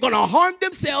they were going to harm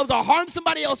themselves or harm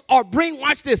somebody else or bring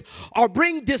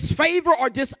disfavor or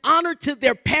dishonor to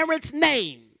their parents'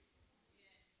 name.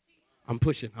 I'm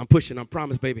pushing, I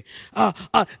promise, baby.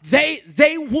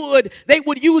 They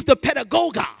would use the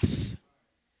pedagogos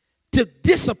to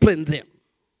discipline them.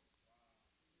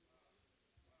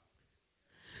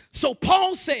 So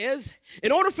Paul says,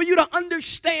 in order for you to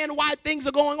understand why things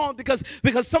are going on, because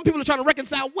some people are trying to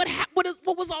reconcile what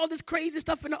was all this crazy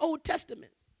stuff in the Old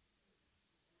Testament?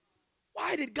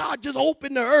 Why did God just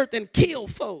open the earth and kill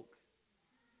folk?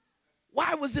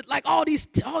 Why was it like all these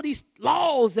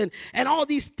laws and all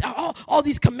these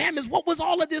commandments? What was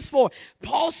all of this for?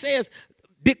 Paul says,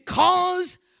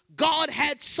 because God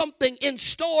had something in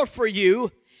store for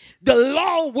you, the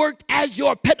law worked as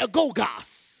your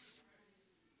pedagogos.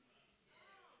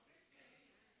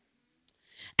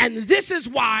 And this is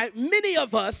why many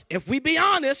of us, if we be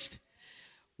honest,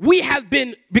 we have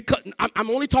been, because I'm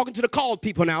only talking to the called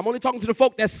people now. I'm only talking to the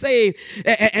folk that's saved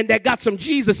and that got some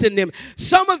Jesus in them.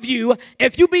 Some of you,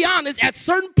 if you be honest, at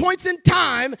certain points in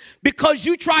time, because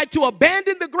you tried to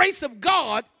abandon the grace of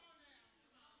God,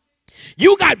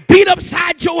 you got beat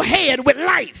upside your head with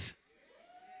life.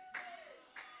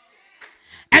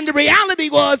 And the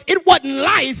reality was, it wasn't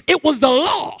life, it was the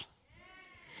law.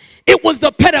 It was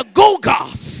the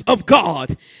pedagogos of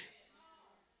God.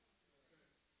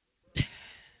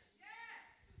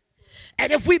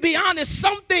 And if we be honest,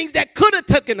 some things that could have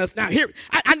taken us. Now here,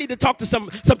 I need to talk to some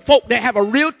folk that have a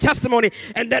real testimony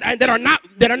and that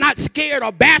are not scared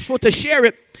or bashful to share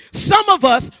it. Some of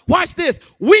us, watch this,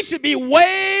 we should be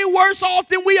way worse off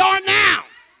than we are now.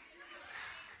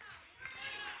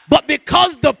 But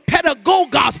because the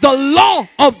pedagogos, the law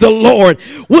of the Lord,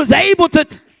 was able to,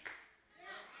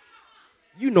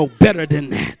 you know better than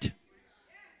that.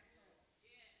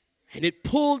 And it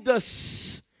pulled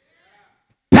us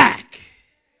back.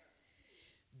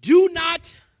 Do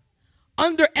not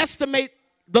underestimate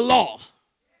the law.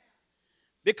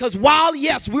 Because while,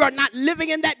 yes, we are not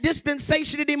living in that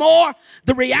dispensation anymore,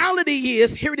 the reality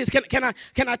is, here it is. Can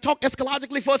I talk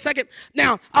eschatologically for a second?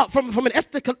 Now, from an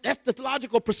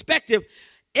eschatological perspective,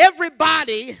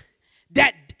 everybody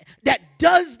that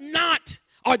does not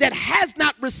or that has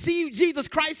not received Jesus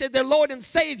Christ as their Lord and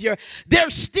Savior, they're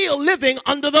still living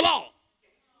under the law.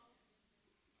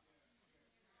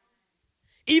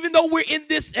 Even though we're in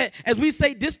this, as we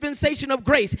say, dispensation of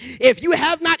grace, if you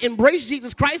have not embraced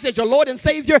Jesus Christ as your Lord and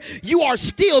Savior, you are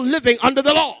still living under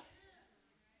the law.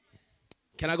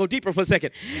 Can I go deeper for a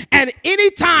second? And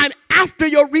anytime after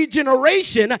your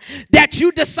regeneration that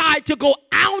you decide to go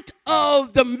out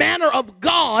of the manner of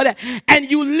God and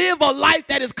you live a life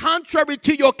that is contrary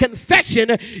to your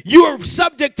confession, you are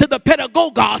subject to the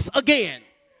pedagogos again.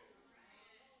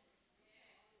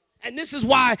 And this is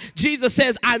why Jesus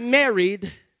says, I'm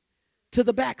married to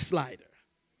the backslider.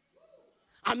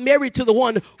 I'm married to the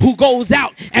one who goes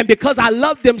out, and because I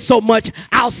love them so much,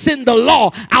 I'll send the law,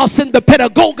 I'll send the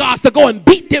pedagogos to go and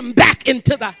beat them back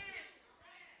into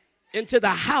the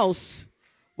house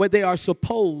where they are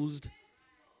supposed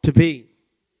to be.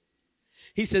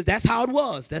 He says, that's how it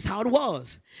was. That's how it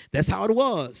was. That's how it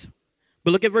was.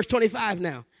 But look at verse 25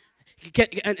 now.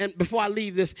 And before I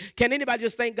leave this, can anybody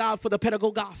just thank God for the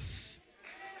pedagogos?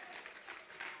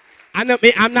 I know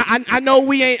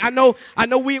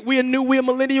we're a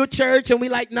millennial church and we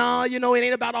like, nah, you know, it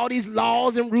ain't about all these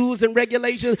laws and rules and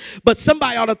regulations, but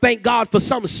somebody ought to thank God for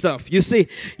some stuff. You see,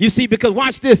 because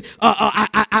watch this.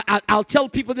 I'll tell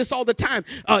people this all the time.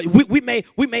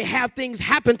 We may have things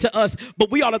happen to us, but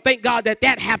we ought to thank God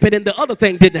that happened and the other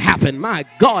thing didn't happen. My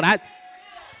God,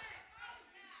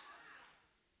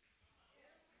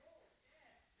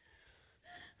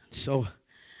 So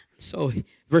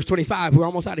verse 25, we're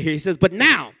almost out of here. He says, but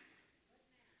now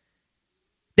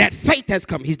that faith has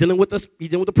come. He's dealing with us. He's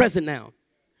dealing with the present now.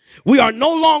 We are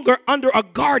no longer under a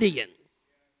guardian.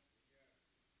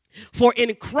 For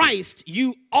in Christ,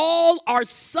 you all are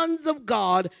sons of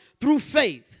God through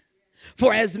faith.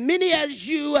 For as many as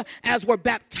you as were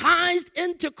baptized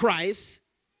into Christ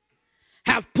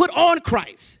have put on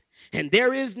Christ. And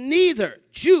there is neither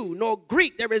Jew nor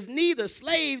Greek. There is neither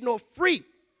slave nor free.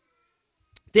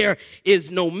 There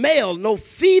is no male, no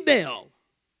female,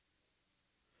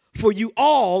 for you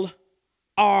all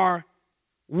are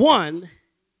one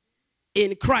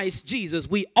in Christ Jesus.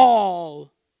 We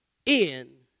all in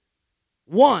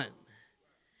one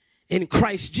in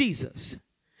Christ Jesus.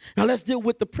 Now let's deal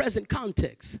with the present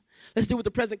context.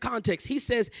 He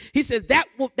says that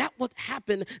what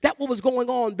happened, that what was going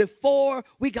on before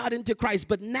we got into Christ.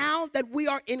 But now that we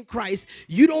are in Christ,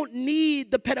 you don't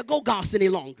need the pedagogos any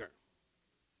longer.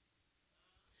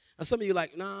 Now, some of you are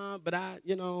like, nah, but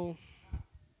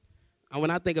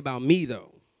when I think about me,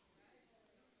 though,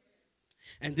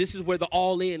 and this is where the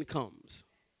all-in comes.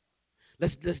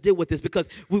 Let's deal with this because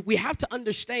we have to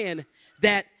understand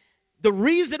that the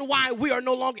reason why we are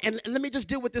no longer, and let me just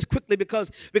deal with this quickly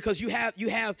because you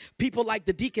have people like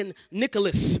the deacon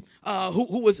Nicholas,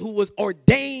 who was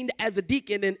ordained as a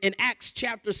deacon in Acts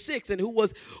chapter 6, and who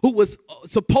was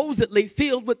supposedly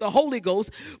filled with the Holy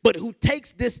Ghost, but who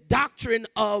takes this doctrine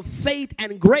of faith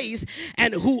and grace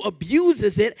and who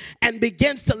abuses it and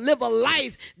begins to live a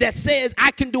life that says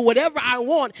I can do whatever I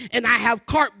want and I have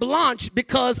carte blanche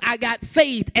because I got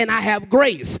faith and I have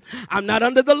grace. I'm not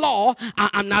under the law.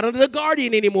 I'm not under the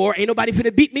guardian anymore. Ain't nobody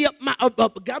finna beat me up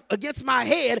against my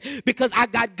head because I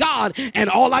got God, and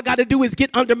all I got to do is get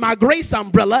under my grace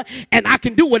umbrella and I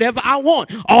can do whatever I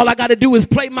want. All I got to do is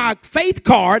play my faith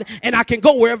card and I can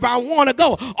go wherever I want to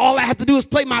go. All I have to do is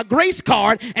play my grace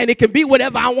card and it can be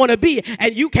whatever I want to be,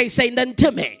 and you can't say nothing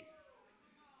to me.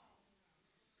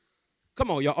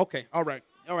 Come on, y'all. Okay, all right.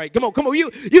 All right, come on.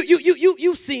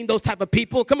 You've seen those type of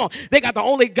people. Come on. They got the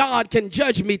only God can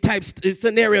judge me type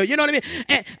scenario. You know what I mean?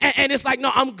 And it's like,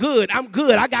 no, I'm good.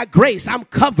 I got grace. I'm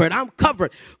covered.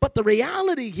 But the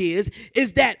reality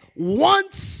is that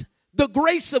once the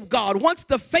grace of God, once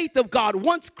the faith of God,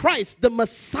 once Christ, the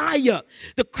Messiah,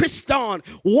 the Christon,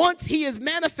 once he is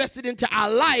manifested into our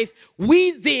life,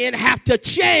 we then have to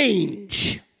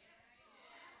change.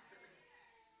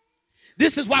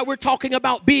 This is why we're talking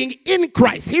about being in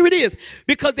Christ. Here it is.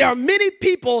 Because there are many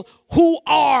people who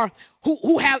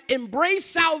have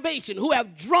embraced salvation, who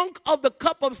have drunk of the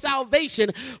cup of salvation,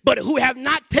 but who have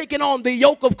not taken on the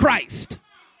yoke of Christ.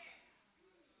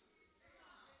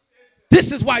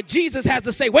 This is why Jesus has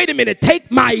to say, wait a minute, take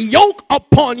my yoke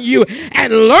upon you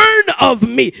and learn of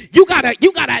me. You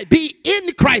gotta be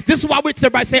in Christ. This is why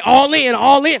everybody say all in,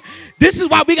 all in. This is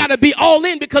why we gotta be all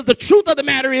in, because the truth of the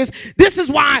matter is, this is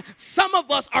why some of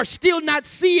us are still not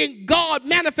seeing God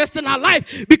manifest in our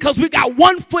life, because we got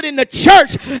one foot in the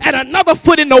church and another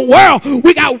foot in the world.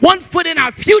 We got one foot in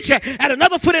our future and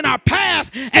another foot in our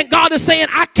past. And God is saying,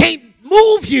 I can't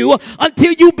move you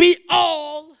until you be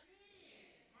all.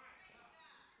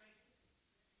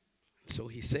 So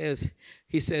he says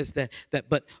that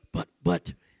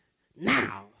but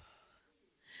now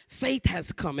faith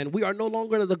has come, and we are no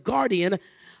longer the guardian,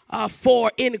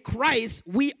 for in Christ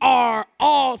we are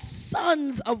all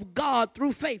sons of God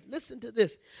through faith. Listen to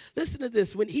this. Listen to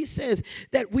this. When he says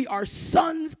that we are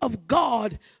sons of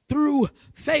God through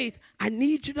faith, I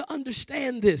need you to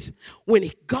understand this. When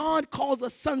God calls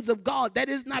us sons of God, that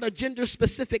is not a gender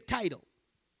specific title.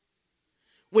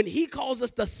 When he calls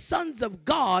us the sons of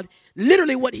God,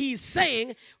 literally what he's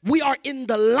saying, we are in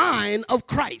the line of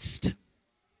Christ.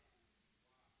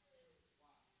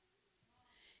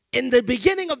 In the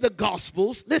beginning of the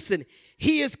Gospels, listen,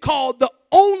 he is called the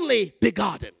only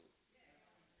begotten.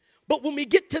 But when we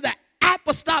get to the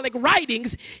apostolic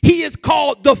writings, he is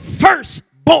called the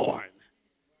firstborn.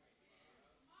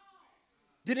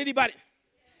 Did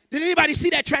anybody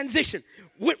see that transition?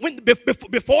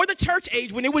 Before the church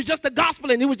age, when it was just the gospel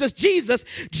and it was just Jesus,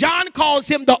 John calls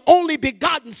him the only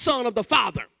begotten Son of the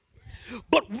Father.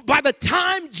 But by the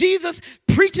time Jesus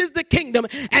preaches the kingdom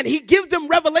and he gives them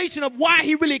revelation of why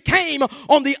he really came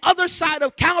on the other side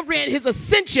of Calvary and his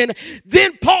ascension,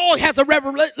 then Paul has a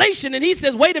revelation and he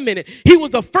says, wait a minute, he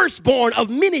was the firstborn of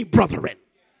many brethren.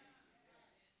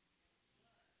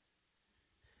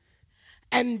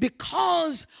 And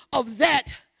because of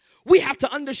that, we have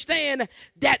to understand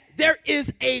that there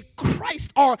is a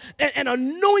Christ or an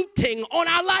anointing on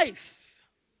our life.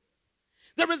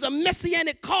 There is a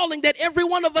messianic calling that every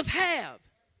one of us have.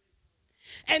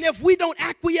 And if we don't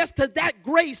acquiesce to that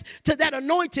grace, to that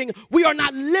anointing, we are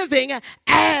not living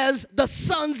as the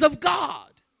sons of God.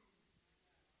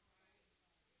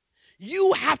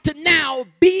 You have to now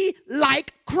be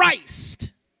like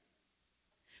Christ,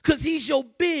 because he's your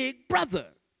big brother.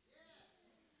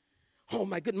 Oh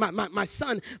my goodness, my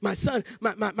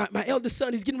eldest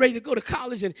son, he's getting ready to go to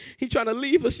college and he's trying to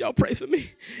leave us. Y'all pray for me.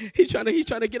 He's trying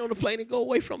to get on the plane and go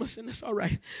away from us, and that's all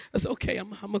right. That's okay.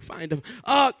 I'm gonna find him.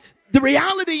 The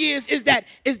reality is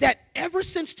that ever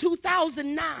since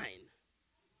 2009,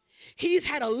 he's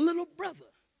had a little brother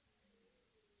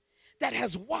that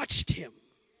has watched him.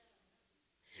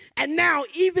 And now,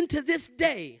 even to this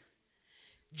day,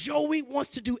 Joey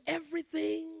wants to do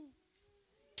everything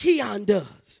Keon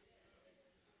does.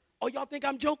 Oh, y'all think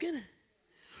I'm joking?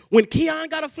 When Keon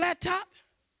got a flat top,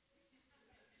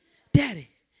 Daddy,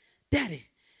 can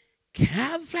I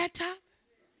have a flat top?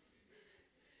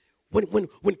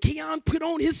 When Keon put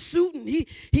on his suit and he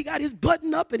got his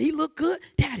button up and he looked good,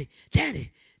 Daddy,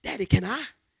 can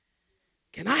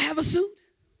I have a suit?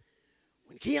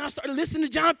 When Keon started listening to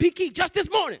John P. Key just this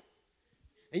morning,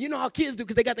 and you know how kids do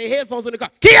because they got their headphones in the car.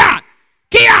 Keon!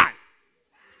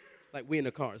 Like we in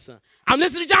the car, son. I'm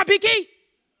listening to John P. Key.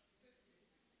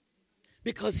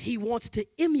 Because he wants to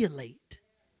emulate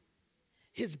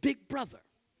his big brother.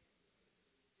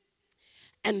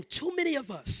 And too many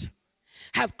of us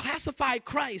have classified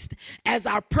Christ as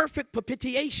our perfect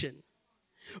propitiation,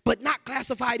 but not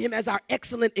classified him as our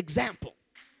excellent example.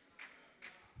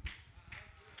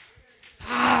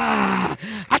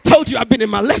 I told you I've been in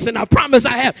my lesson. I promise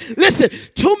I have. Listen,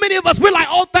 too many of us, we're like,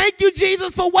 oh, thank you,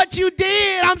 Jesus, for what you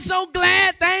did. I'm so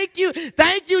glad. Thank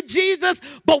you, Jesus.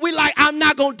 But we're like, I'm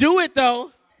not going to do it,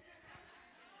 though.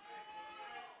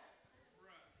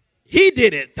 He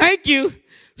did it. Thank you.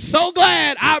 So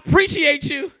glad. I appreciate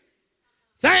you.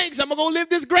 Thanks. I'm going to go live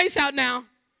this grace out now.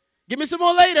 Give me some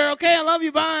more later. Okay, I love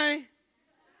you. Bye.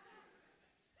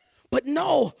 But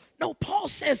no, Paul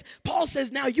says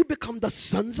now you become the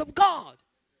sons of God.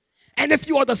 And if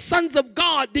you are the sons of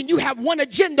God, then you have one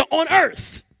agenda on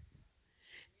earth.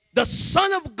 The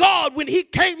Son of God, when he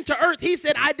came to earth, he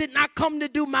said, I did not come to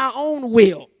do my own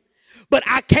will, but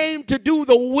I came to do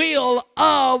the will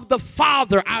of the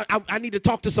Father. I need to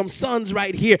talk to some sons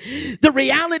right here. The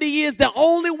reality is the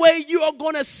only way you are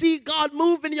going to see God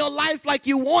move in your life like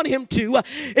you want him to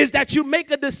is that you make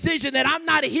a decision that I'm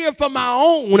not here for my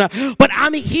own, but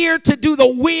I'm here to do the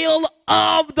will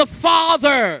of the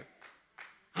Father.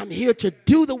 I'm here to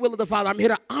do the will of the Father. I'm here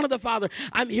to honor the Father.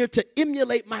 I'm here to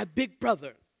emulate my big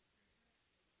brother.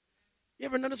 You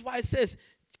ever notice why it says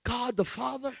God the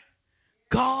Father,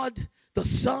 God the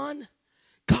Son,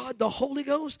 God the Holy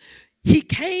Ghost? He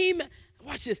came,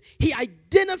 watch this, he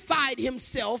identified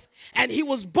himself and he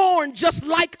was born just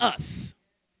like us.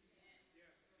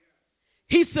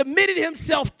 He submitted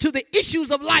himself to the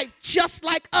issues of life just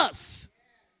like us.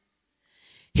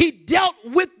 He dealt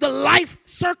with the life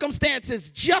circumstances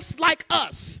just like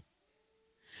us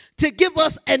to give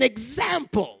us an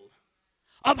example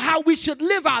of how we should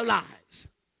live our lives.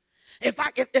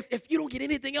 If you don't get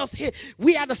anything else here,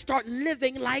 we have to start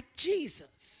living like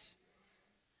Jesus.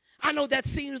 I know that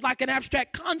seems like an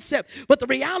abstract concept, but the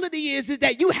reality is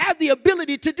that you have the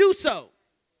ability to do so.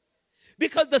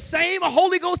 Because the same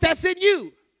Holy Ghost that's in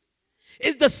you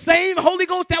is the same Holy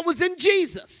Ghost that was in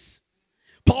Jesus.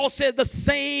 Paul said the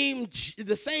same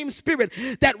spirit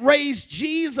that raised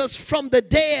Jesus from the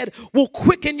dead will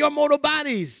quicken your mortal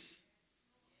bodies.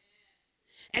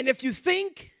 And if you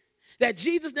think that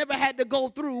Jesus never had to go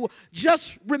through,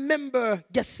 just remember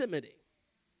Gethsemane,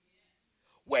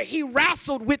 where he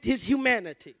wrestled with his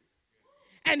humanity.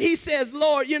 And he says,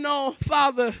 Lord,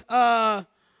 Father, he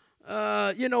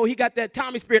got that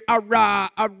Tommy spirit,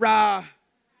 arah.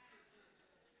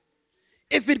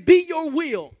 If it be your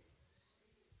will,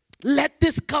 let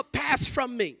this cup pass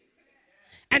from me.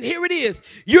 And here it is.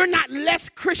 You're not less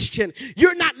Christian.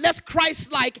 You're not less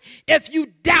Christ-like if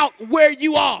you doubt where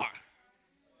you are.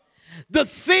 The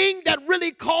thing that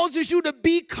really causes you to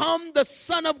become the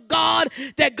Son of God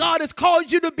that God has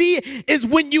called you to be is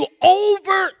when you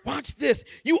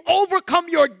you overcome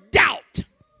your doubt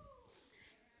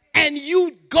and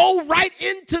you go right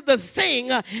into the thing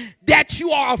that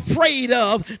you are afraid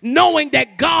of, knowing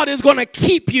that God is going to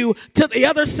keep you to the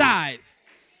other side.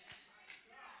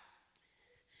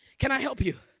 Can I help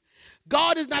you?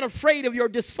 God is not afraid of your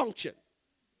dysfunction.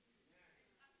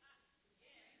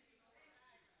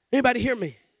 Anybody hear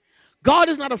me? God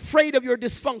is not afraid of your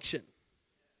dysfunction.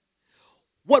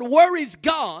 What worries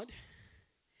God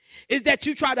is that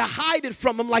you try to hide it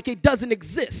from him like it doesn't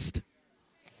exist.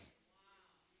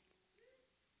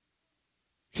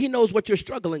 He knows what you're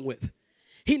struggling with.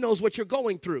 He knows what you're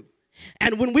going through.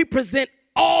 And when we present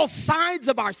all sides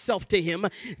of ourselves to him,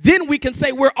 then we can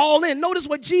say we're all in. Notice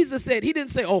what Jesus said. He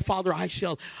didn't say, oh, Father, I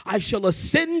shall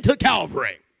ascend to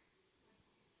Calvary,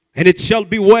 and it shall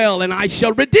be well, and I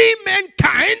shall redeem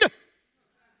mankind.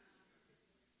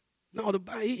 No,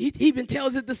 he even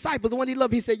tells his disciples, the one he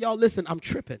loved, he said, y'all, listen, I'm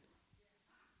tripping.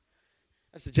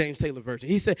 That's the James Taylor version.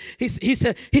 He says,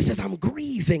 I'm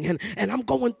grieving and I'm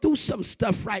going through some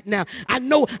stuff right now. I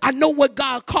know what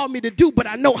God called me to do, but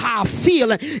I know how I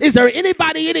feel. And is there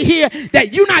anybody in here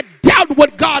that you not doubt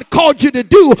what God called you to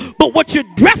do, but what you're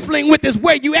wrestling with is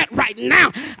where you at right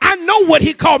now? I know what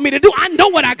he called me to do. I know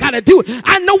what I got to do.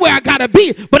 I know where I got to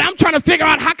be, but I'm trying to figure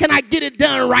out how can I get it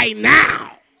done right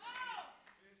now?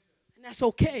 And that's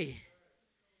okay.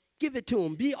 Give it to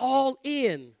him. Be all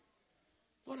in.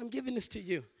 Lord, I'm giving this to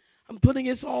you. I'm putting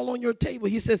this all on your table.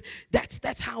 He says,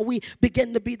 that's how we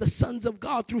begin to be the sons of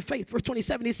God through faith. Verse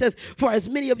 27, he says, for as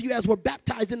many of you as were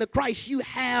baptized into Christ, you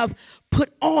have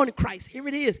put on Christ. Here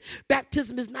it is.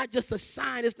 Baptism is not just a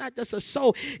sign. It's not just a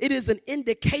show. It is an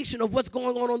indication of what's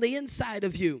going on the inside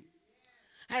of you.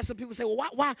 I had some people say,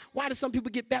 well, why do some people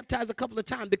get baptized a couple of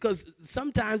times? Because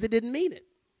sometimes they didn't mean it.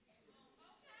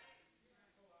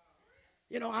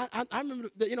 I remember,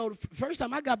 the first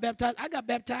time I got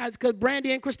baptized because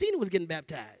Brandy and Christina was getting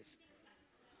baptized.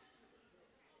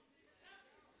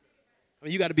 I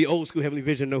mean, you got to be old school Heavenly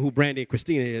Vision to know who Brandy and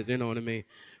Christina is, you know what I mean?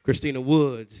 Christina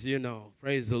Woods,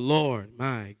 praise the Lord,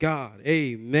 my God,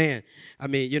 amen. I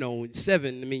mean,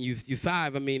 7, I mean, you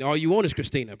 5, I mean, all you want is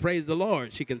Christina, praise the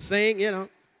Lord. She can sing,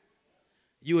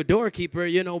 You a doorkeeper,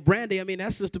 Brandy, I mean,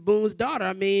 that's Sister Boone's daughter.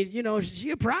 I mean,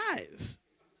 she a prize.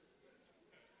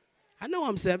 I know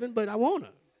I'm 7, but I want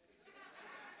her.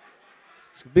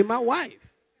 She'll be my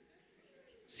wife.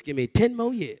 Just give me 10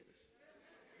 more years.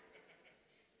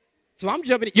 So I'm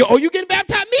jumping in. You getting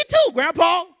baptized? Me too,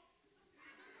 Grandpa.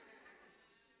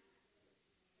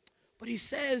 But he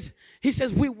says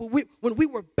when we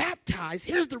were baptized,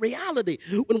 here's the reality.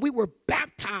 When we were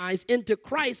baptized into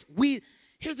Christ,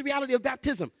 here's the reality of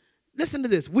baptism. Listen to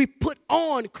this. We put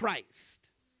on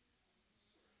Christ.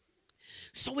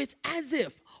 So it's as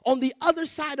if on the other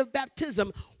side of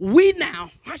baptism, we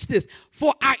now, watch this,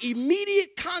 for our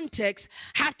immediate context,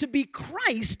 have to be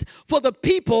Christ for the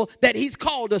people that he's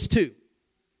called us to. What?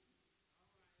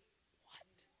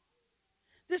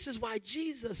 This is why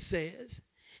Jesus says,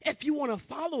 if you want to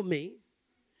follow me,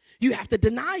 you have to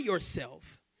deny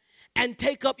yourself and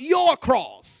take up your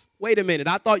cross. Wait a minute,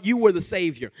 I thought you were the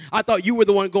Savior. I thought you were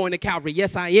the one going to Calvary.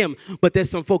 Yes, I am, but there's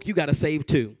some folk you got to save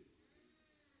too.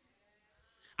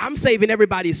 I'm saving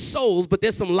everybody's souls, but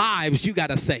there's some lives you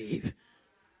got to save.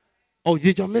 Oh,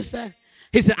 did y'all miss that?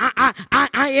 He said,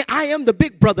 I am the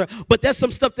big brother, but there's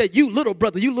some stuff that you little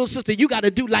brother, you little sister, you got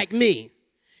to do like me.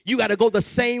 You got to go the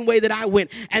same way that I went.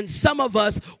 And some of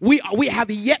us, we have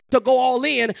yet to go all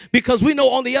in because we know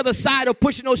on the other side of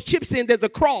pushing those chips in, there's a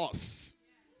cross.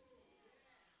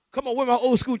 Come on, we're my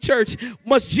old school church.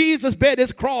 Must Jesus bear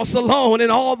this cross alone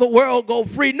and all the world go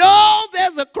free? No,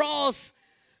 there's a cross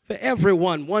for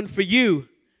everyone. One for you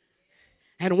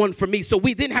and one for me. So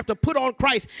we didn't have to put on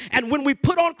Christ. And when we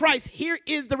put on Christ, here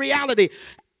is the reality.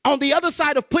 On the other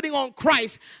side of putting on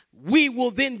Christ, we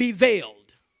will then be veiled.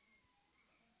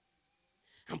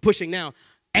 I'm pushing now.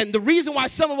 And the reason why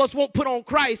some of us won't put on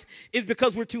Christ is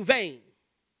because we're too vain.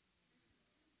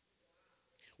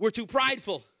 We're too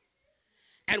prideful.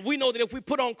 And we know that if we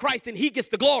put on Christ, then he gets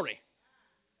the glory.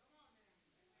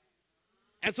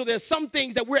 And so there's some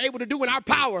things that we're able to do in our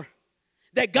power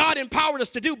that God empowered us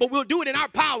to do, but we'll do it in our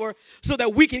power so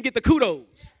that we can get the kudos.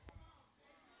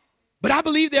 But I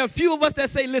believe there are a few of us that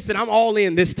say, listen, I'm all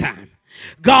in this time.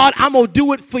 God, I'm going to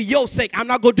do it for your sake. I'm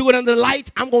not going to do it under the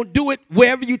lights. I'm going to do it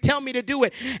wherever you tell me to do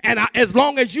it. And as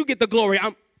long as you get the glory,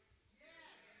 I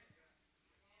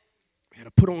got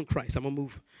to put on Christ. I'm going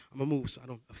to move so I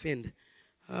don't offend.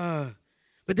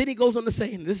 But then he goes on to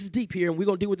say, and this is deep here, and we're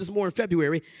going to deal with this more in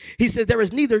February. He says, there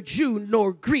is neither Jew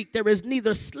nor Greek. There is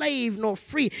neither slave nor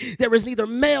free. There is neither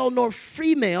male nor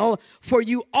female, for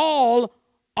you all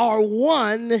are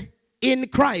one in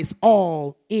Christ.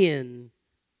 All in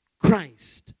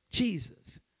Christ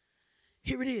Jesus.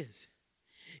 Here it is.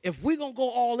 If we're going to go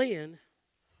all in,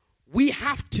 we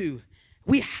have to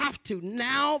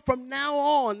now, from now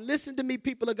on, listen to me,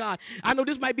 people of God. I know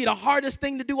this might be the hardest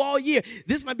thing to do all year.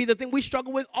 This might be the thing we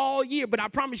struggle with all year, but I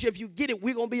promise you, if you get it,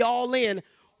 we're going to be all in.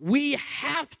 We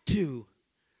have to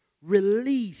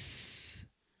release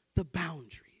the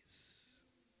boundaries.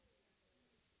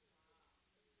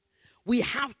 We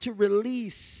have to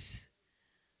release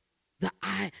the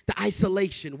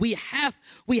isolation. We have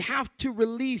to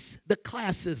release the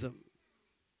classism.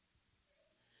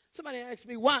 Somebody asked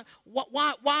me, why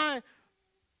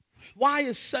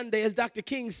is Sunday, as Dr.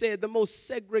 King said, the most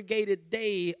segregated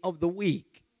day of the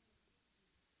week?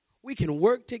 We can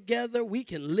work together. We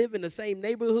can live in the same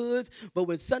neighborhoods. But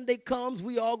when Sunday comes,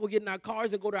 we all go get in our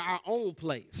cars and go to our own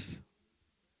place.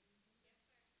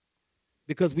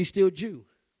 Because we still Jew.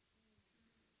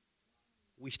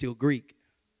 We still Greek.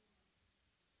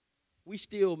 We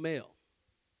still male.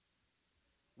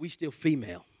 We still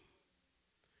female.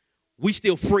 We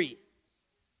still free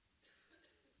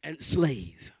and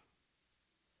slave.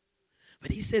 But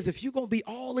he says if you're going to be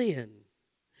all in,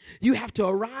 you have to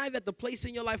arrive at the place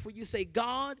in your life where you say,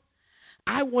 God,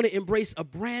 I want to embrace a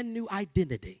brand new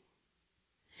identity.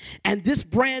 And this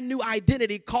brand new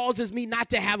identity causes me not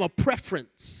to have a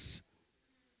preference.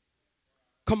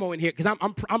 Come on in here, because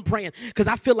I'm praying, because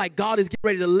I feel like God is getting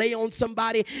ready to lay on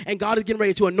somebody, and God is getting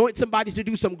ready to anoint somebody to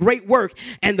do some great work.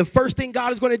 And the first thing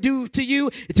God is going to do to you,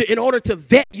 in order to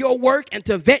vet your work and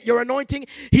to vet your anointing,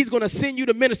 he's going to send you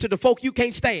to minister to folk you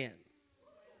can't stand.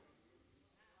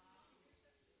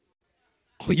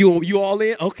 Oh, you all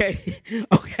in? Okay,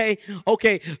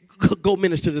 okay. Go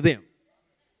minister to them.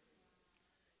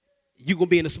 You're going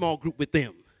to be in a small group with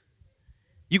them.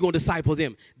 You're going to disciple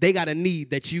them. They got a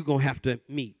need that you're going to have to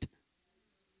meet.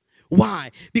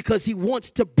 Why? Because he wants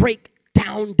to break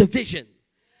down division.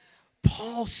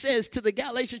 Paul says to the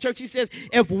Galatian church, he says,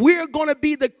 if we're going to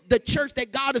be the church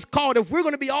that God has called, if we're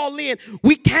going to be all in,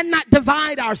 we cannot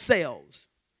divide ourselves.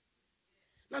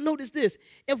 Now notice this.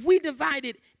 If we divide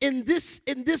it in this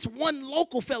one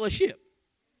local fellowship,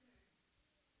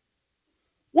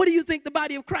 what do you think the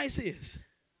body of Christ is?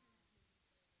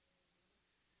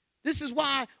 This is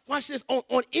why, watch this,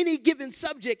 on any given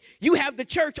subject, you have the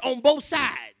church on both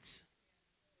sides.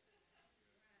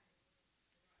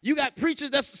 You got preachers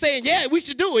that's saying, yeah, we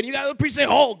should do it. You got other preachers saying,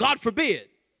 oh, God forbid.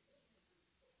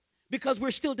 Because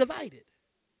we're still divided.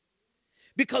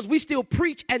 Because we still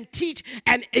preach and teach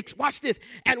and, watch this,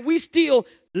 and we still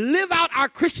live out our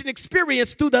Christian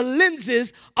experience through the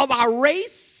lenses of our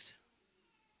race,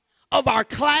 of our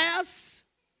class,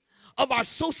 of our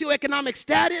socioeconomic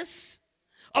status,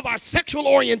 of our sexual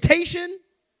orientation,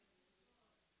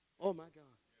 oh my God,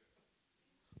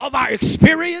 of our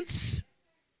experience,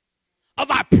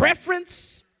 of our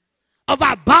preference, of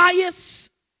our bias.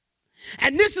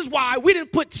 And this is why we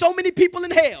didn't put so many people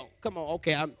in hell. Come on,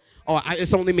 okay,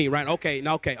 it's only me, right? Okay,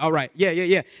 okay, all right,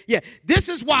 yeah. This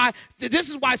is why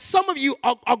some of you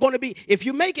are going to be, if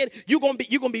you make it, you're going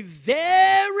to be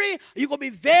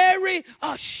very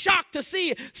shocked to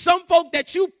see some folk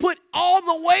that you put all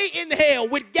the way in hell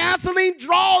with gasoline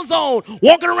draws on,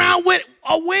 walking around with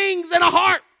wings and a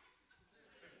heart.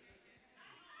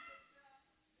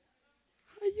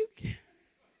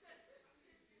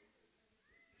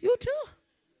 You too.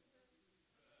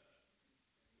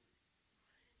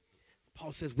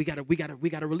 Paul says we gotta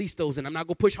release those, and I'm not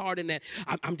gonna push hard in that.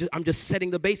 I'm just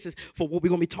setting the basis for what we're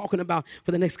gonna be talking about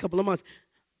for the next couple of months.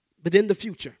 But in the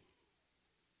future,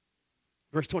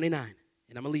 verse 29,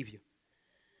 and I'm gonna leave you.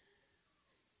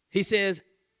 He says,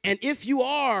 and if you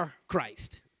are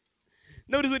Christ,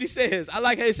 notice what he says. I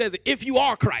like how he says it, if you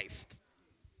are Christ,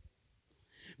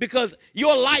 because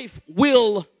your life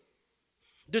will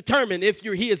determine if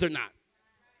you're his or not.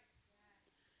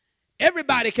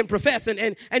 Everybody can profess,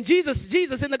 and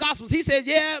Jesus in the Gospels, he says,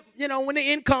 yeah, when the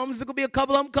end comes, there could be a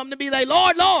couple of them come to be like,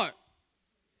 Lord,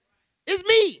 it's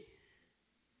me.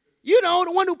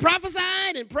 The one who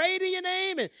prophesied and prayed in your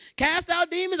name and cast out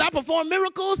demons. I perform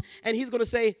miracles. And he's going to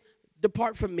say,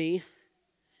 depart from me.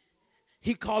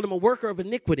 He called him a worker of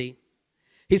iniquity.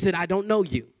 He said, I don't know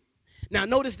you. Now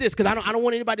notice this, because I don't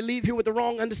want anybody to leave here with the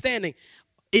wrong understanding.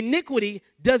 Iniquity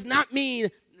does not mean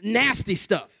nasty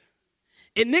stuff.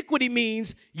 Iniquity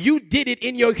means you did it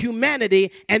in your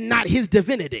humanity and not his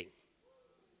divinity.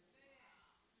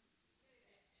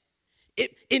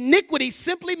 Iniquity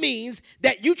simply means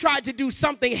that you tried to do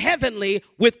something heavenly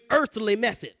with earthly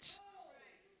methods.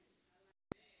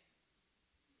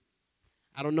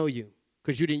 I don't know you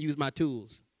because you didn't use my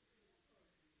tools.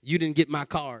 You didn't get my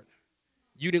card.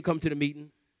 You didn't come to the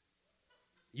meeting.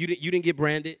 You didn't get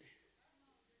branded.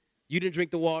 You didn't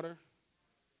drink the water.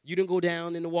 You didn't go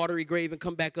down in the watery grave and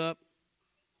come back up.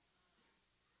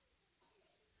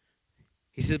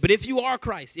 He says, but if you are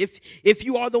Christ, if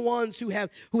you are the ones who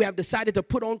have decided to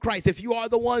put on Christ, if you are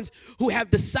the ones who have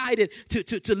decided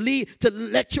to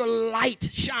let your light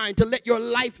shine, to let your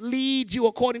life lead you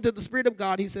according to the Spirit of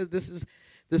God, he says, this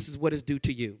is what is due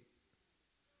to you.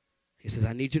 He says,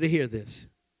 I need you to hear this.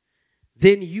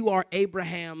 Then you are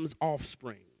Abraham's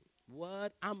offspring.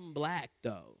 What? I'm black,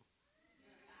 though.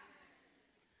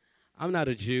 I'm not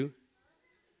a Jew.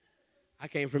 I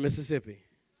came from Mississippi.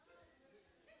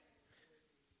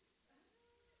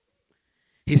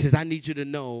 He says, I need you to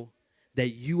know that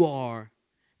you are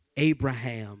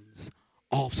Abraham's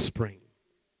offspring.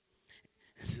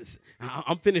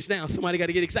 I'm finished now. Somebody got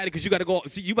to get excited because you got to go.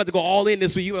 See, you about to go all in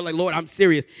this week. You are like, Lord, I'm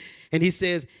serious. And he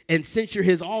says, and since you're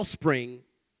his offspring,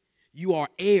 you are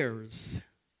heirs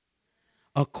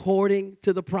according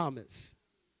to the promise.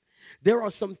 There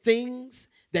are some things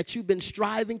that you've been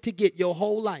striving to get your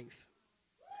whole life.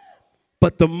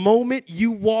 But the moment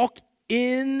you walk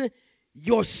in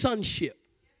your sonship,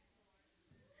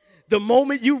 the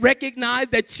moment you recognize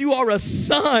that you are a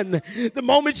son, the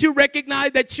moment you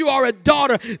recognize that you are a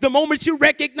daughter, the moment you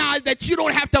recognize that you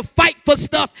don't have to fight for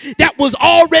stuff that was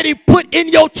already put in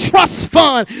your trust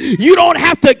fund. You don't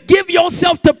have to give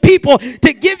yourself to people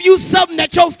to give you something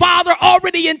that your father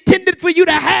already intended for you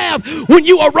to have when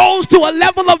you arose to a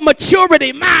level of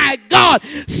maturity. My God,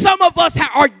 some of us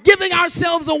are giving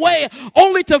ourselves away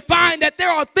only to find that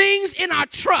there are things in our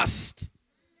trust.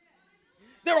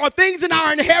 There are things in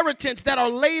our inheritance that are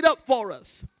laid up for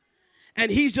us.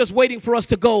 And he's just waiting for us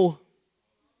to go.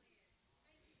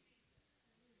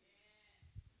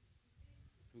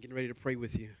 I'm getting ready to pray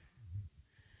with you.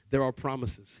 There are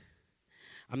promises.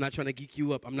 I'm not trying to geek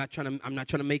you up. I'm not trying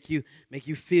to make you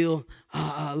feel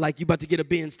like you're about to get a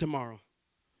Benz tomorrow.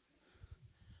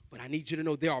 But I need you to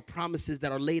know there are promises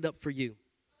that are laid up for you.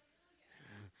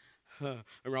 I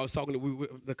remember I was talking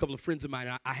to a couple of friends of mine.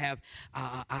 I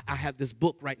have this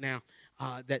book right now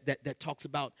that talks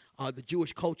about the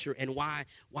Jewish culture and why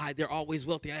they're always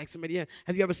wealthy. I asked somebody, yeah,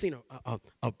 have you ever seen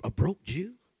a broke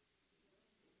Jew?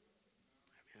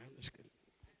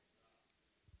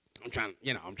 I'm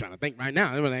trying to think right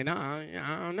now. They were like, no,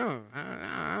 I don't know.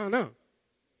 I don't know.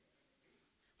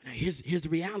 Now here's the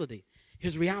reality.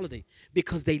 Here's the reality.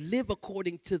 Because they live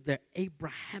according to the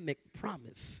Abrahamic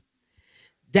promise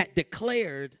that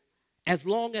declared, as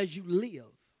long as you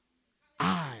live,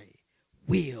 I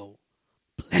will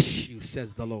bless you,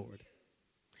 says the Lord.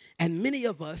 And many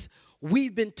of us,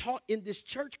 we've been taught in this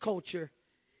church culture,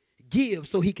 give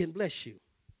so he can bless you.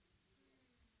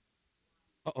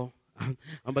 Uh-oh. I'm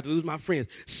about to lose my friends.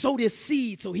 Sow this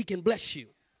seed so he can bless you.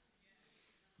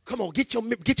 Come on, get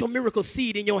your miracle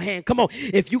seed in your hand. Come on.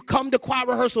 If you come to choir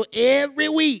rehearsal every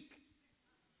week,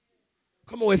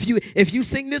 come on, if you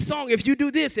sing this song, if you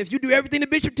do this, if you do everything the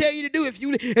bishop tell you to do,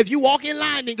 if you walk in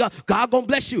line, then God gonna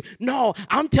bless you. No,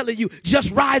 I'm telling you,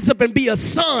 just rise up and be a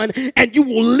son, and you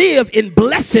will live in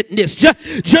blessedness.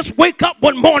 Just wake up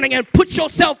one morning and put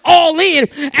yourself all in,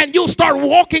 and you'll start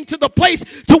walking to the place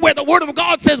to where the word of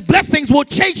God says blessings will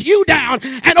chase you down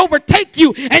and overtake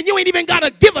you, and you ain't even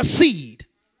gotta give a seed.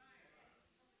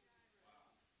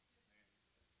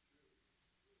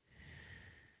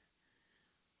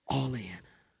 All in.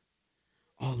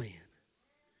 All in.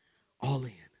 All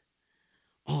in.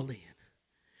 All in.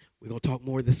 We're going to talk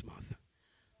more this month.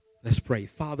 Let's pray.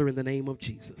 Father, in the name of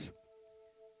Jesus,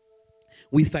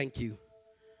 we thank you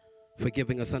for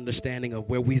giving us understanding of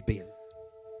where we've been,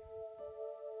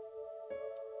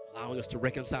 allowing us to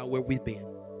reconcile where we've been,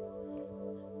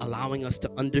 allowing us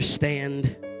to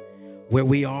understand where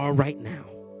we are right now.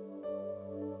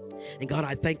 And God,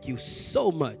 I thank you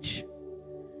so much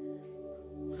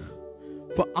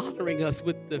for honoring us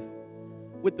with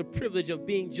the privilege of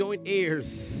being joint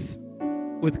heirs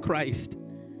with Christ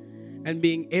and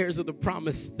being heirs of the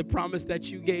promise that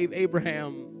you gave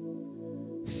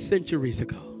Abraham centuries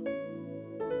ago.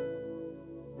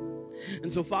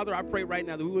 And so, Father, I pray right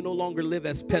now that we will no longer live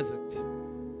as peasants.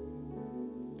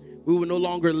 We will no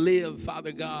longer live,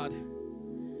 Father God,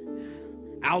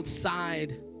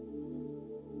 outside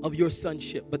of your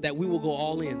sonship, but that we will go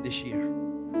all in this year.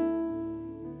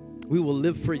 We will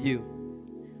live for you.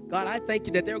 God, I thank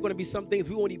you that there are going to be some things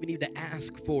we won't even need to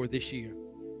ask for this year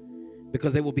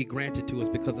because they will be granted to us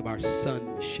because of our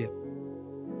sonship.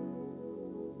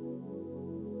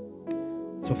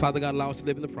 So, Father God, allow us to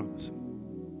live in the promise.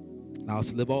 Allow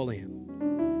us to live all in.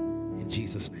 In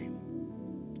Jesus' name,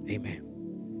 amen.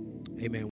 Amen.